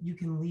title, you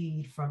can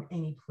lead from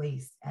any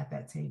place at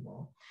that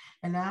table.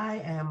 And I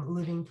am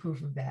living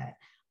proof of that,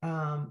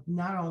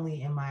 not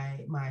only in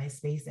my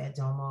space at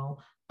Domo,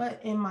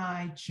 but in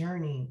my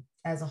journey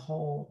as a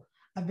whole.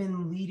 I've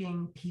been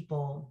leading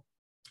people,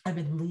 I've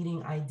been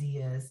leading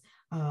ideas,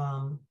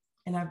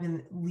 and I've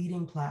been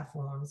leading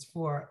platforms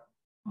for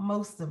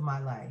most of my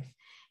life.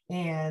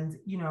 And,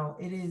 you know,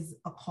 it is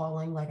a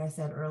calling, like I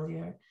said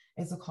earlier,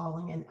 it's a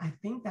calling. And I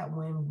think that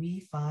when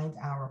we find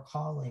our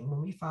calling,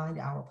 when we find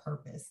our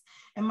purpose,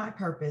 and my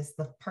purpose,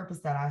 the purpose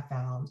that I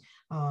found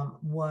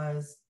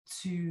was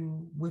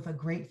to, with a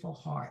grateful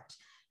heart,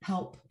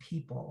 help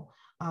people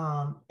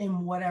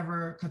in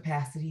whatever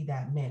capacity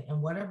that meant,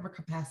 in whatever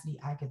capacity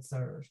I could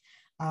serve.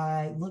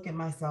 I look at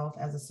myself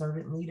as a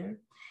servant leader,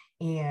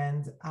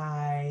 and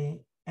I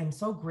am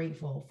so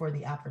grateful for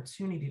the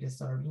opportunity to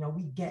serve. You know,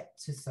 we get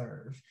to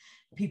serve.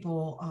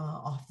 People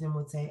often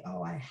would say,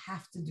 oh, I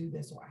have to do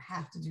this or I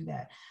have to do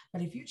that.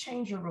 But if you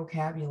change your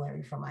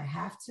vocabulary from I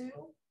have to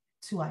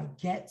I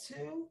get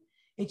to,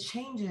 it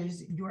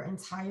changes your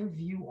entire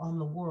view on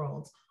the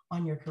world,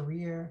 on your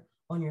career,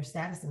 on your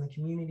status in the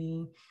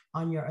community,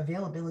 on your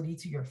availability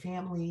to your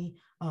family,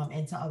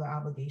 and to other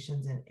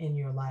obligations in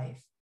your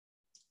life.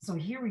 So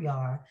here we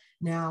are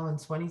now in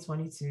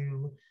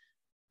 2022,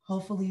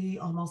 hopefully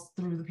almost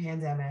through the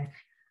pandemic.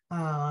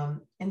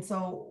 And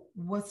so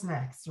what's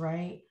next,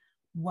 right?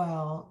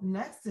 Well,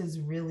 next is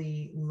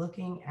really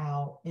looking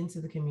out into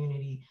the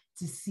community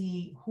to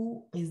see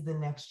who is the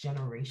next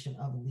generation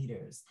of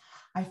leaders.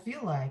 I feel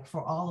like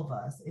for all of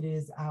us, it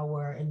is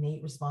our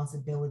innate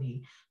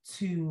responsibility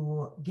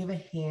to give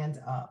a hand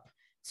up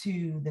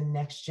to the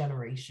next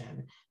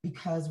generation,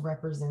 because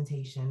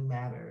representation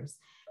matters.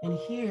 And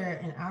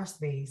here in our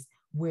space,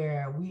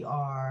 where we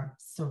are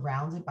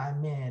surrounded by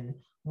men,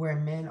 where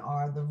men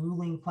are the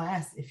ruling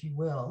class, if you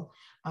will,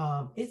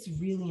 it's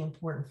really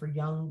important for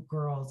young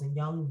girls and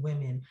young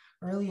women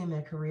early in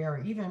their career,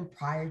 or even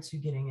prior to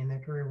getting in their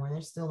career, when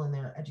they're still in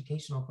their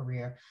educational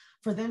career,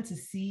 for them to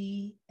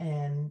see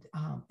and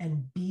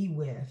be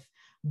with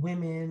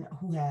women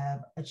who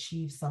have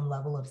achieved some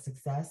level of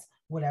success,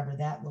 whatever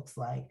that looks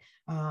like,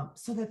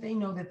 so that they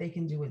know that they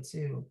can do it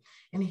too.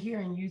 And here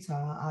in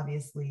Utah,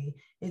 obviously,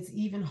 it's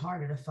even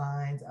harder to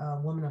find a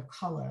woman of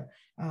color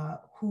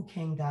who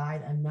can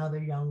guide another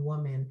young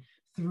woman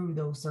through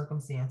those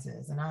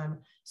circumstances. And I'm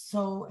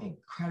so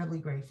incredibly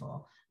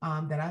grateful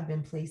that I've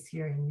been placed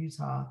here in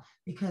Utah,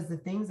 because the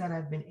things that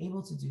I've been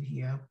able to do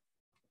here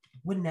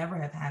would never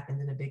have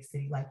happened in a big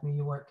city like New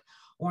York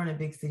or in a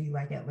big city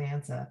like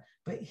Atlanta.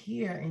 But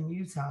here in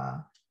Utah,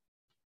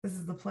 this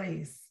is the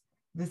place.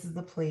 This is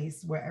the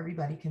place where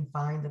everybody can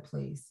find a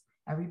place.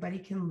 Everybody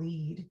can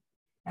lead.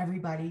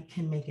 Everybody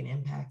can make an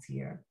impact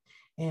here.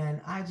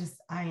 And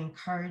I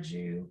encourage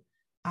you,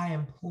 I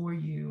implore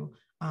you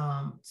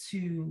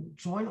to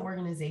join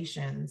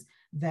organizations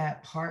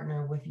that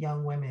partner with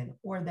young women,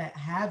 or that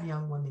have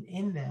young women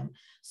in them,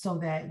 so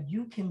that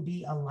you can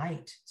be a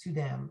light to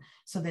them,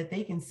 so that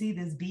they can see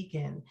this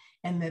beacon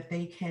and that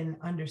they can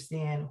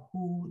understand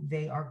who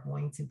they are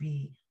going to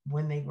be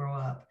when they grow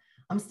up.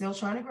 I'm still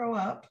trying to grow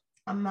up.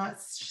 I'm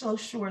not so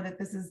sure that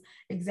this is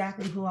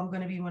exactly who I'm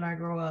going to be when I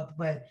grow up,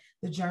 but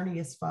the journey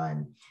is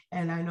fun,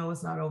 and I know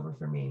it's not over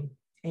for me.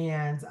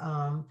 And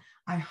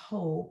I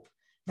hope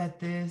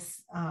that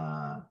this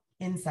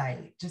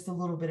insight, just a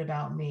little bit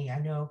about me. I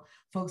know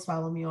folks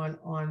follow me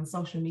on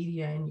social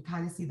media, and you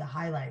kind of see the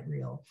highlight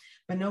reel,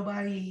 but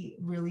nobody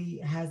really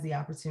has the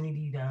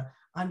opportunity to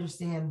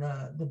understand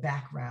the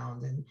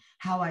background and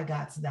how I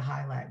got to the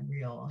highlight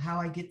reel, how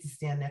I get to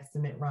stand next to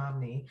Mitt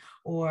Romney,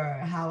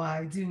 or how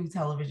I do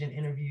television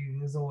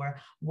interviews, or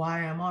why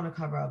I'm on a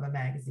cover of a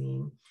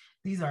magazine.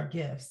 These are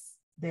gifts.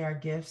 They are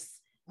gifts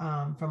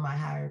from my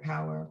higher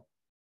power.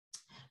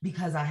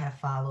 because I have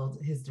followed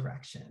his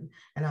direction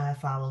and I have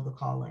followed the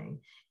calling.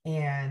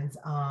 And,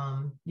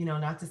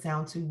 not to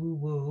sound too woo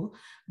woo,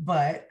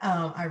 but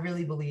I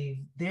really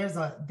believe there's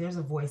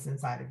a voice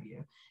inside of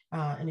you.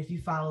 And if you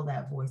follow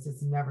that voice,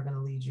 it's never going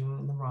to lead you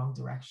in the wrong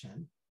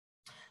direction.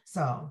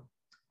 So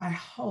I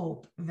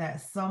hope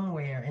that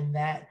somewhere in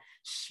that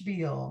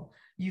spiel,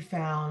 you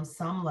found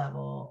some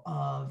level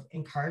of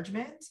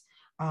encouragement,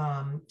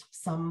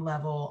 some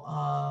level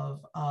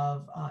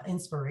of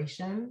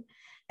inspiration,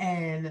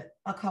 and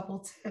a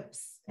couple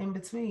tips in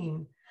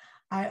between.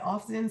 I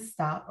often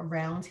stop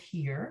around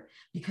here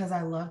because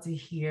I'd love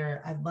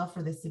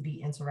for this to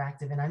be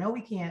interactive. And I know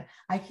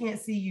I can't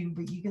see you,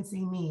 but you can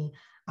see me.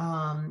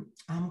 I'm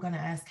going to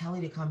ask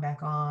Kelly to come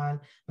back on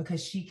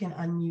because she can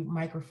unmute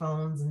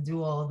microphones and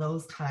do all of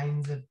those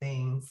kinds of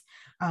things.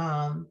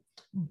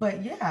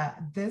 But yeah,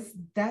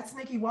 that's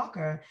Nikki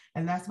Walker,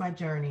 and that's my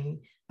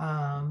journey.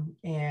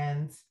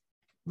 And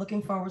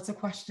looking forward to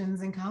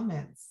questions and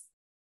comments.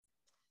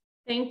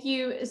 Thank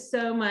you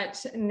so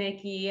much,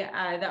 Nikki.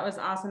 That was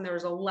awesome. There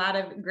was a lot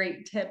of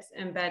great tips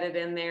embedded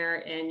in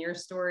there, and your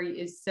story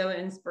is so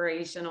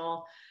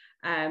inspirational.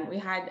 We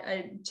had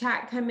a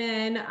chat come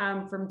in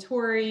from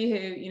Tori,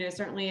 who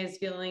certainly is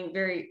feeling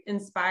very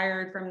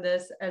inspired from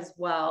this as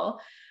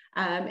well.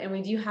 And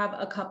we do have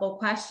a couple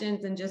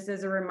questions. And just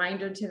as a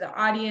reminder to the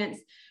audience,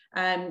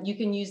 you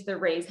can use the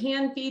raise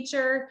hand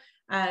feature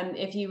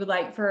if you would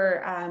like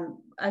for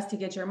us to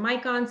get your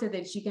mic on so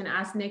that you can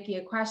ask Nikki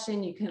a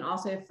question. You can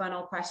also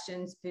funnel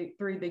questions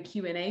through the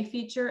Q&A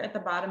feature at the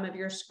bottom of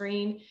your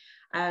screen.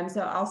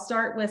 So I'll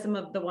start with some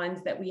of the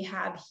ones that we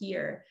have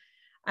here.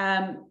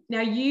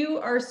 Now, you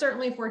are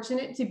certainly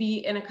fortunate to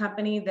be in a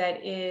company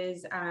that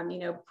is,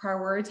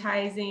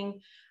 prioritizing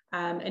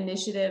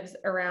initiatives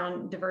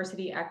around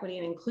diversity, equity,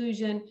 and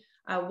inclusion.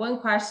 One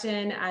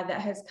question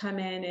that has come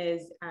in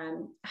is,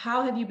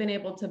 how have you been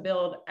able to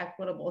build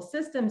equitable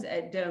systems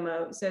at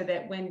Domo so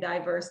that when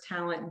diverse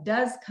talent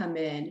does come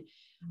in,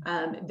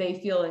 they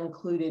feel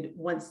included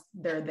once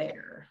they're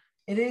there?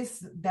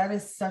 That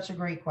is such a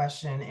great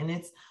question. And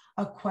it's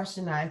a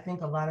question that I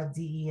think a lot of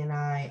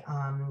DE&I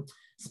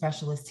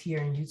specialists here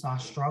in Utah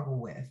struggle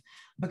with,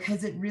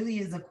 because it really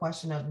is a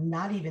question of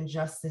not even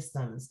just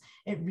systems.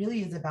 It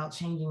really is about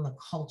changing the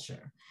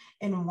culture.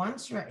 And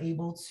once you're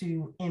able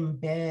to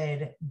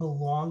embed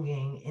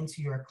belonging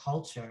into your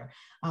culture,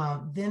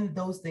 then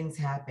those things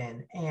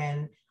happen.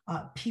 And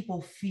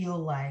people feel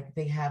like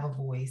they have a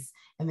voice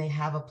and they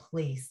have a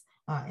place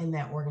in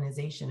that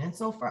organization. And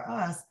so for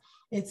us,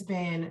 it's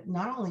been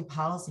not only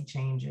policy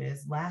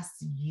changes.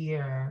 Last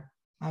year,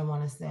 I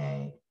want to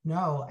say,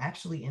 no,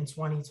 actually in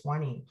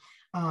 2020,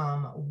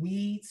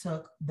 we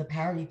took the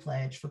parity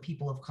pledge for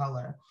people of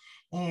color.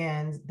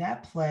 And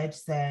that pledge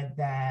said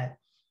that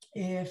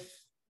if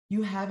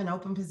you have an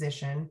open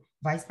position,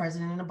 vice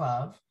president and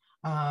above,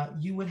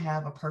 you would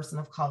have a person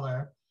of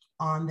color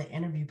on the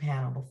interview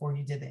panel before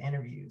you did the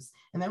interviews.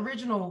 And the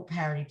original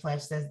parity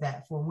pledge says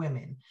that for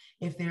women,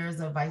 if there's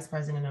a vice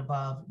president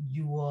above,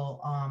 you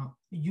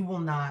will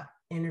not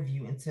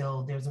interview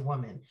until there's a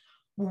woman.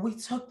 Well, we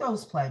took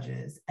those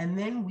pledges and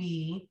then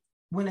we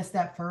went a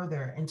step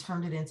further and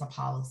turned it into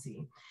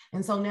policy.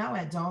 And so now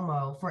at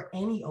Domo, for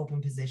any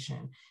open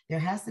position, there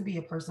has to be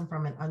a person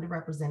from an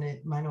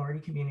underrepresented minority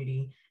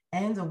community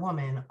and a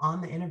woman on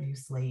the interview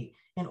slate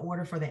in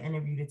order for the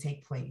interview to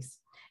take place.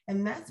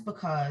 And that's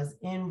because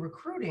in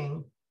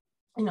recruiting,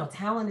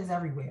 talent is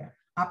everywhere,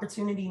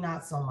 opportunity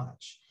not so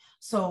much.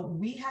 So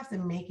we have to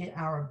make it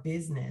our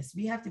business.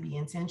 We have to be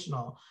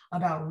intentional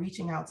about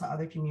reaching out to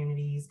other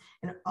communities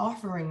and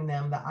offering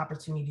them the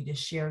opportunity to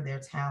share their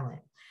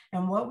talent.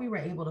 And what we were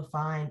able to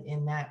find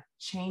in that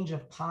change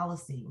of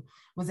policy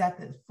was at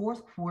the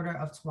fourth quarter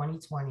of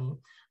 2020,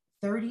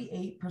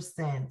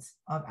 38%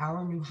 of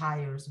our new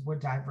hires were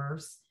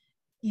diverse,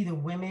 either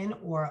women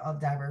or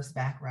of diverse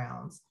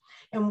backgrounds.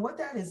 And what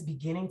that is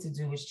beginning to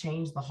do is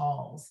change the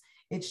halls.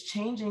 It's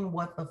changing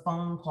what the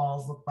phone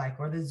calls look like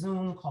or the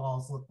Zoom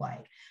calls look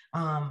like.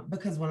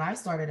 Because when I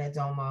started at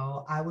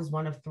Domo, I was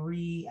one of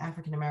 3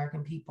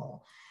 African-American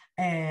people.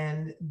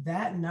 And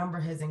that number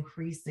has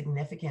increased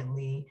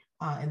significantly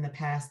in the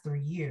past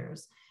 3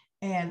 years.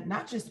 And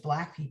not just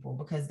Black people,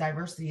 because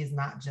diversity is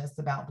not just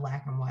about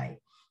Black and white.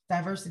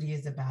 Diversity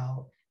is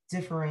about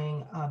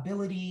differing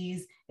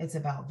abilities. It's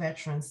about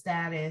veteran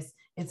status.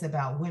 It's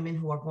about women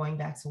who are going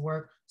back to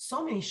work.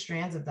 So many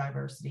strands of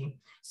diversity.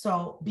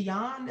 So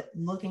beyond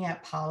looking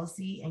at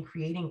policy and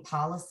creating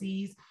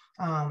policies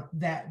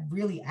that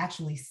really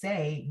actually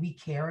say we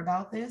care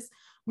about this,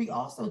 we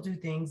also do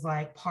things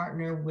like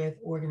partner with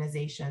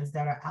organizations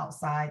that are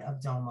outside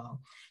of Domo.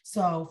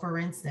 So for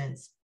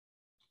instance,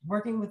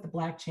 working with the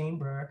Black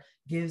Chamber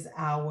gives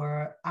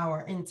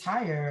our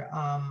entire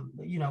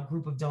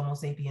group of Domo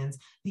sapiens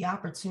the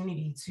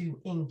opportunity to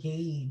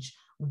engage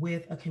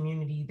with a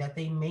community that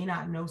they may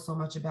not know so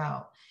much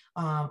about.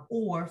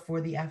 Or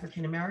for the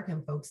African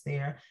American folks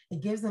there,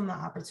 it gives them the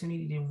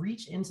opportunity to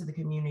reach into the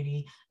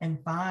community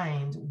and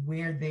find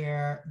where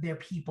their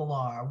people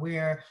are,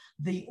 where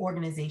the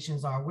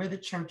organizations are, where the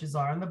churches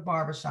are, and the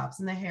barbershops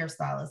and the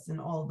hairstylists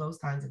and all of those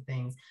kinds of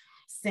things.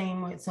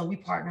 Same with, so we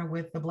partner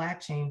with the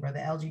Black Chamber, the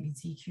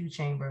LGBTQ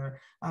Chamber,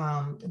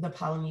 the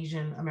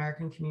Polynesian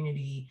American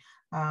community.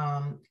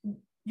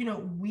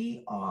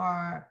 We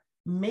are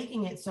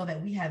making it so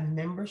that we have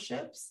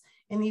memberships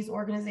in these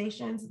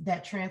organizations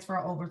that transfer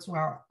over to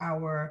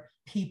our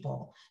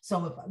people.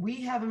 So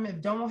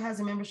if Domo has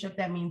a membership,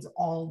 that means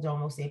all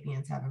Domo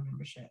sapiens have a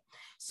membership,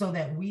 so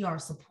that we are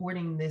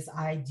supporting this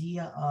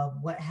idea of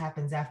what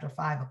happens after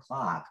 5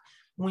 o'clock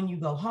when you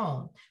go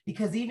home.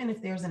 Because even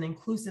if there's an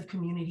inclusive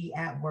community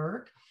at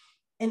work,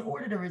 in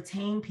order to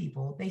retain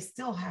people, they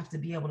still have to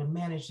be able to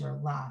manage their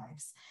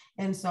lives.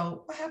 And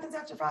so what happens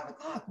after 5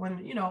 o'clock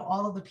when,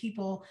 all of the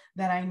people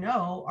that I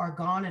know are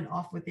gone and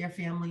off with their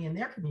family and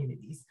their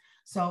communities?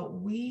 So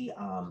we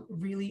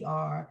really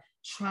are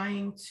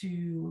trying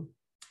to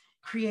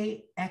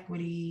create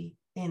equity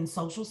in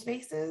social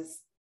spaces,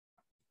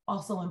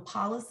 also in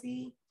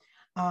policy,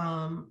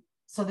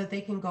 so that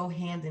they can go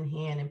hand in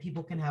hand and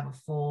people can have a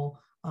full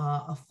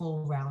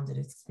rounded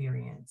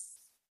experience.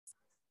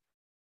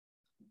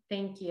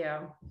 Thank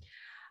you.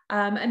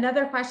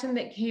 Another question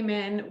that came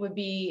in would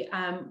be,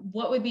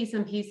 what would be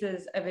some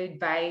pieces of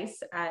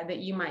advice that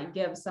you might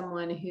give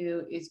someone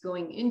who is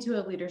going into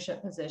a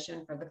leadership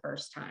position for the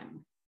first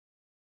time?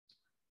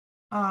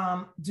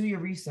 Do your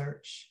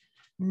research.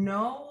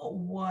 Know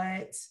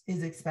what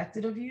is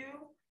expected of you,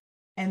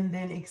 and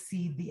then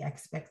exceed the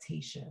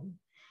expectation.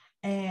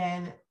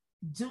 And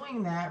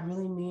doing that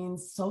really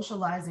means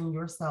socializing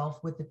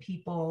yourself with the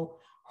people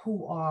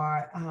who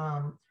are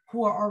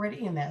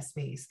already in that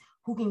space,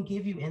 who can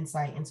give you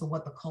insight into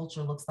what the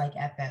culture looks like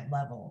at that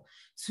level,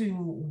 to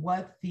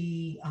what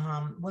the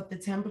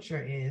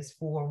temperature is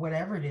for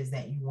whatever it is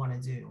that you want to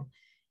do.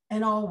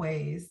 And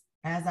always,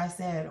 as I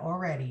said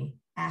already,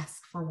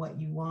 ask for what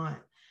you want.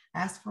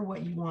 Ask for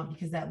what you want,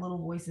 because that little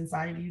voice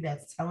inside of you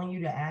that's telling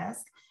you to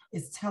ask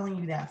is telling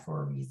you that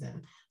for a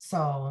reason.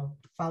 So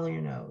follow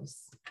your nose.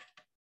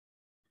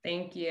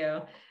 Thank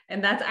you.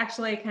 And that's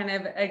actually kind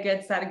of a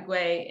good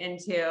segue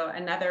into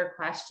another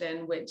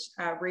question, which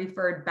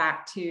referred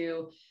back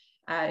to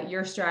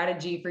your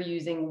strategy for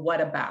using what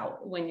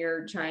about when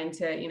you're trying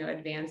to,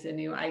 advance a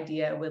new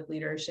idea with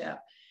leadership.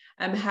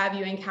 Have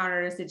you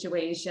encountered a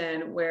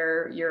situation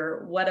where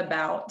your what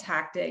about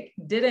tactic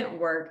didn't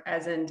work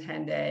as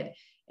intended?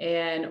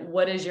 And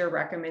what is your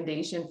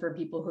recommendation for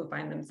people who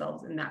find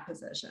themselves in that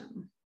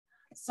position?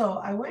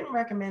 So I wouldn't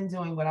recommend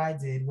doing what I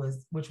did,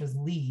 which was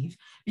leave,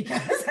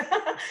 because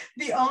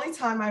the only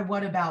time my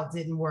what about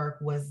didn't work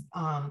was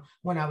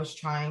when I was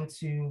trying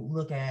to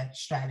look at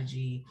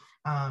strategy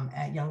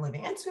at Young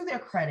Living. And to their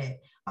credit,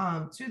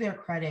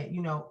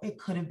 it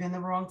could have been the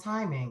wrong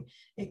timing.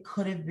 It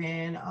could have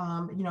been,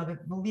 the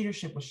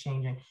leadership was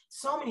changing.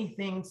 So many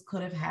things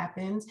could have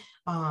happened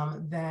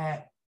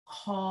that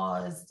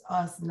caused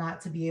us not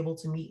to be able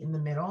to meet in the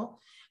middle.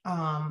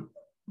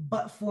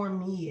 But for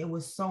me, it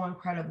was so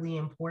incredibly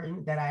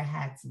important that I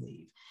had to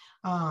leave.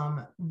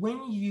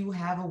 When you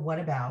have a what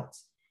about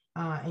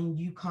and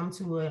you come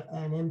to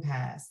an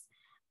impasse,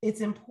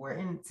 it's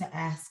important to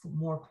ask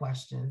more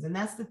questions. And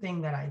that's the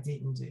thing that I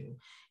didn't do.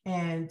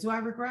 And do I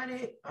regret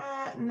it?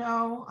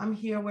 No, I'm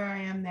here where I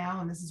am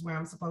now, and this is where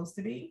I'm supposed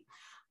to be.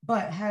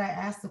 But had I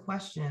asked the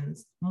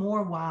questions,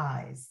 more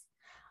whys.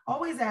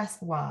 Always ask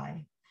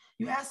why.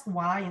 You ask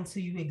why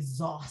until you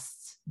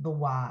exhaust the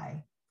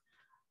why.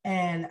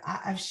 And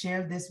I've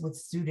shared this with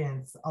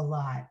students a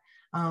lot,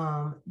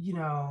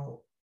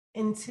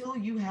 until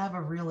you have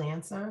a real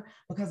answer,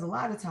 because a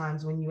lot of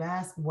times when you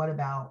ask what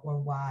about or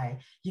why,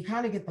 you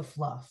kind of get the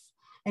fluff.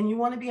 And you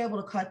want to be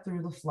able to cut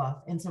through the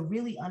fluff and to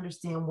really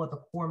understand what the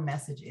core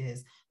message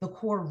is, the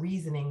core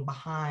reasoning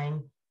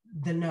behind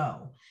the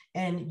no.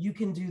 And you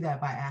can do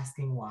that by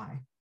asking why.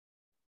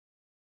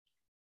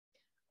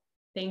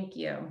 Thank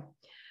you.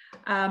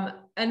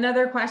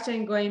 Another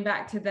question going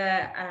back to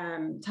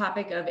the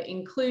topic of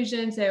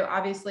inclusion. So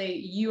obviously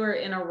you are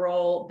in a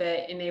role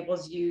that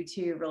enables you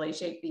to really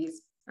shape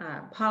these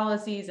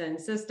policies and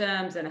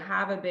systems and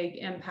have a big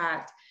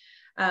impact.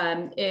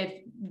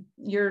 If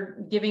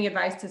you're giving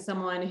advice to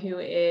someone who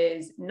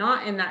is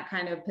not in that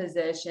kind of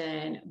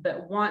position,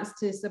 but wants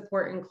to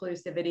support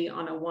inclusivity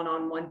on a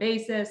one-on-one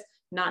basis,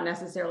 not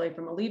necessarily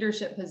from a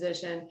leadership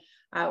position,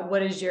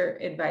 what is your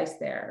advice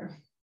there?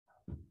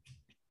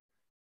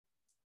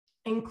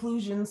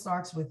 Inclusion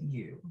starts with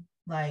you.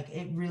 Like,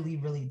 it really,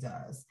 really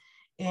does.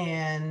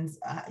 And,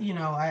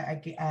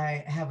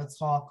 I have a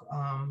talk,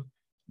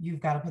 you've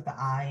got to put the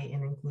I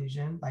in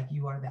inclusion, like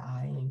you are the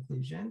I in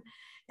inclusion.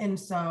 And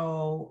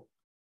so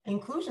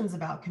inclusion is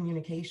about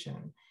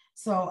communication.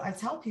 So I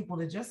tell people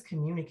to just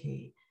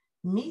communicate.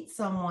 Meet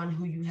someone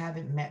who you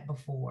haven't met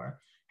before.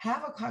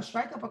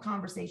 Strike up a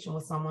conversation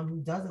with someone who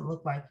doesn't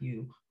look like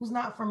you, who's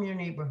not from your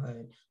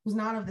neighborhood, who's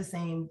not of the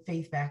same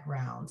faith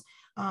background,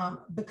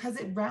 because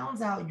it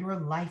rounds out your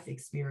life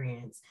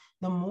experience.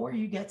 The more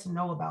you get to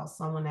know about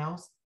someone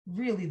else,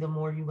 really the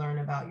more you learn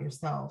about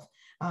yourself.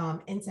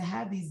 And to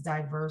have these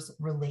diverse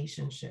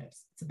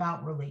relationships, it's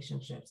about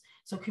relationships.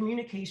 So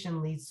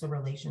communication leads to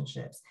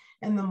relationships.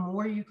 And the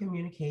more you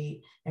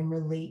communicate and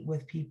relate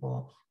with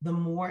people, the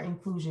more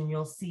inclusion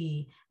you'll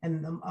see,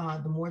 and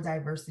the more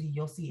diversity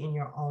you'll see in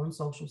your own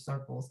social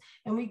circles.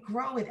 And we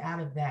grow it out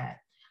of that.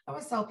 I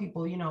always tell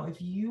people,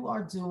 if you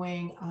are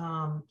doing,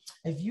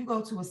 if you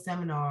go to a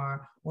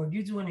seminar or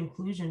you do an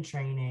inclusion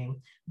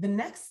training, the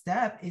next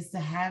step is to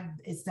have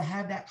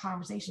that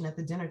conversation at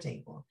the dinner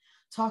table.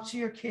 Talk to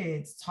your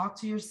kids, talk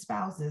to your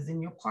spouses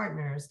and your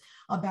partners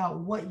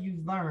about what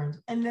you've learned,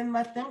 and then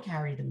let them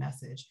carry the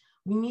message.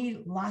 We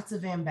need lots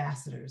of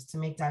ambassadors to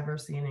make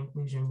diversity and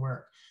inclusion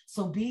work.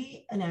 So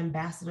be an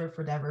ambassador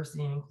for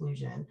diversity and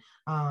inclusion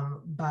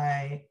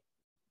by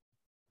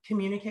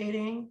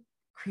communicating,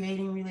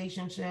 creating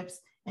relationships,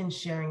 and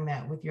sharing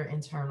that with your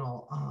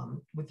internal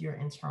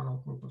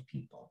group of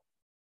people.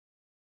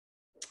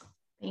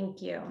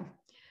 Thank you.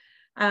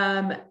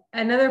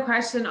 Another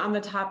question on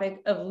the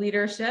topic of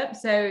leadership.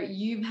 So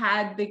you've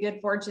had the good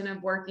fortune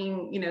of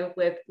working,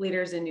 with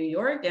leaders in New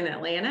York and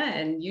Atlanta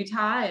and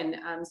Utah,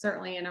 and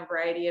certainly in a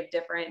variety of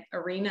different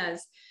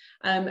arenas.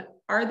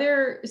 Are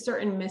there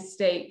certain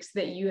mistakes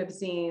that you have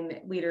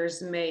seen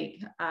leaders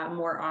make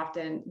more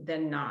often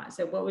than not?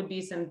 So what would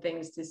be some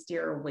things to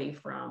steer away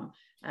from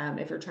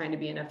if you're trying to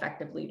be an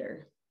effective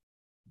leader?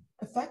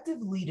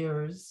 Effective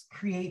leaders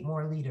create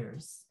more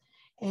leaders.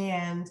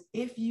 And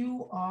if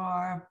you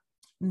are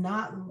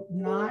not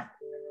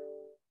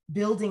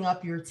building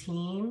up your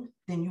team,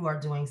 then you are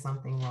doing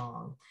something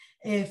wrong.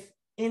 If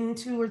in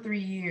 2 or 3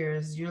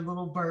 years, your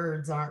little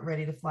birds aren't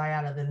ready to fly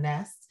out of the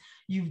nest,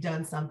 you've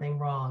done something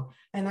wrong.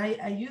 And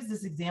I use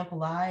this example.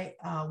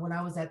 When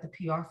I was at the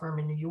PR firm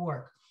in New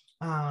York,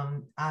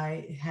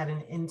 I had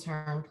an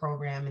intern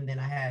program, and then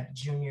I had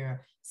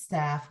junior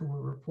staff who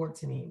would report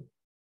to me.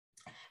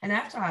 And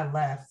after I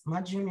left,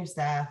 my junior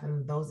staff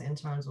and those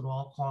interns would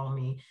all call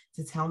me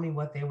to tell me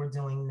what they were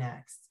doing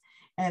next.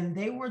 And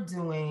they were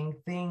doing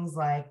things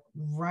like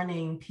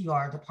running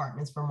PR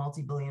departments for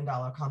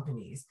multi-billion-dollar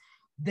companies.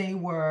 They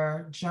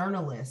were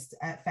journalists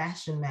at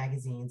fashion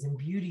magazines and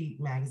beauty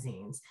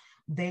magazines.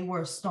 They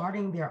were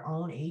starting their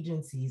own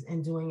agencies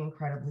and doing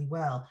incredibly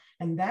well.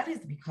 And that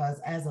is because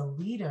as a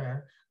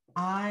leader,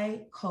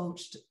 I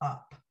coached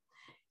up.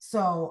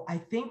 So I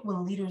think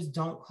when leaders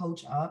don't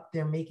coach up,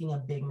 they're making a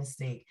big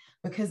mistake,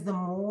 because the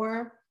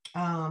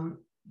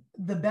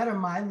better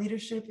my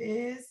leadership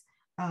is,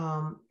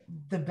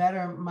 the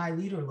better my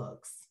leader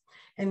looks.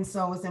 And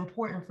so it's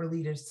important for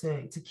leaders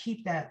to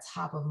keep that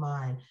top of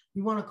mind.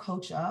 We want to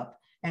coach up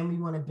and we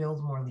want to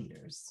build more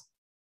leaders.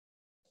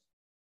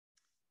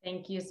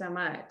 Thank you so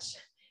much.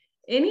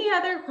 Any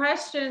other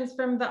questions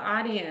from the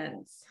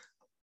audience?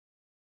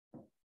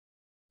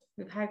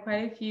 We've had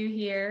quite a few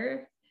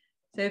here.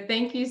 So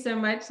thank you so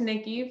much,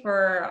 Nikki,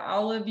 for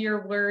all of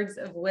your words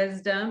of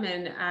wisdom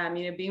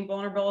and being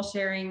vulnerable,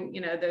 sharing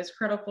those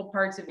critical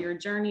parts of your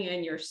journey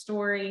and your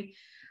story.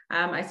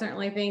 I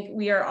certainly think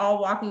we are all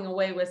walking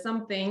away with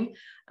something.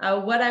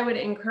 What I would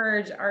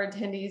encourage our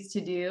attendees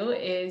to do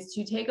is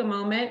to take a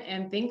moment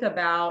and think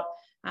about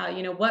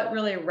what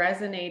really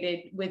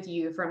resonated with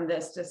you from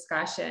this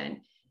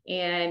discussion,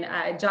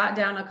 and jot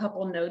down a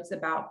couple notes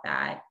about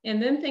that,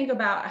 and then think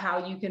about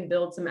how you can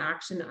build some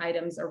action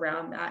items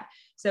around that.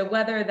 So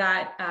whether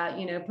that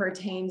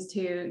pertains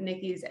to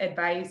Nikki's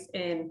advice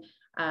in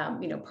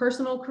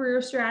personal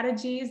career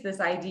strategies, this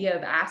idea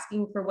of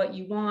asking for what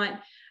you want,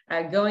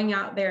 going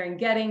out there and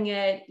getting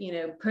it,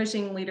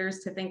 pushing leaders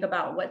to think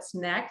about what's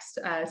next.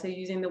 So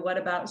using the what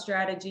about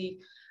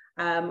strategy,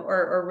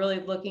 or really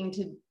looking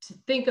to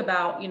think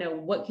about,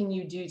 what can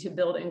you do to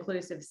build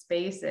inclusive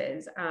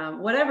spaces?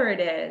 Whatever it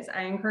is,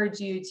 I encourage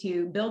you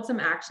to build some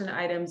action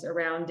items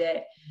around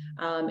it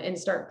and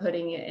start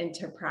putting it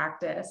into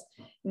practice.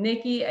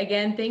 Nikki,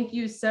 again, thank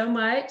you so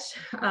much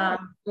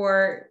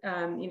for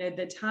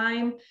the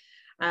time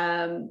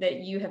that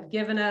you have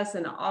given us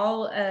and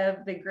all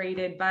of the great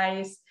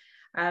advice.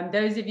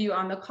 Those of you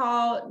on the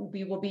call,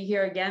 we will be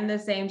here again the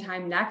same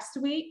time next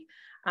week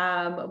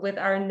with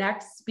our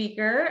next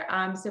speaker.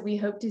 So we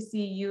hope to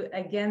see you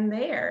again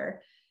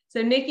there.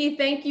 So Nikki,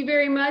 thank you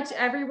very much,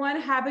 everyone.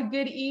 Have a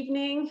good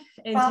evening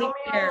and follow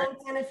take me care. on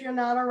LinkedIn if you're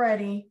not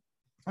already.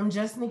 I'm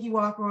just Nikki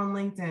Walker on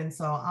LinkedIn,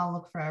 so I'll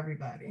look for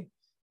everybody.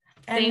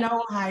 And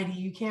no, Heidi,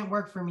 you can't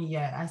work for me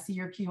yet. I see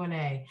your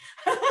Q&A.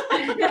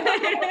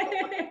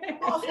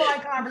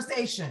 Offline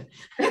conversation.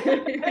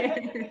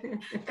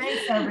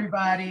 Thanks,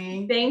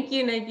 everybody. Thank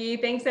you, Nikki.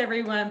 Thanks,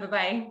 everyone.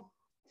 Bye-bye.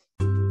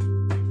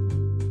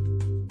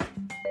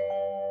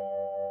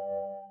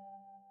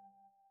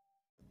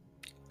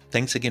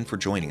 Thanks again for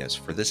joining us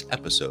for this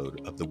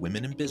episode of the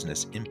Women in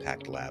Business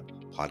Impact Lab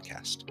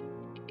podcast.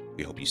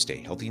 We hope you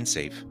stay healthy and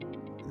safe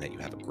and that you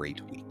have a great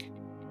week.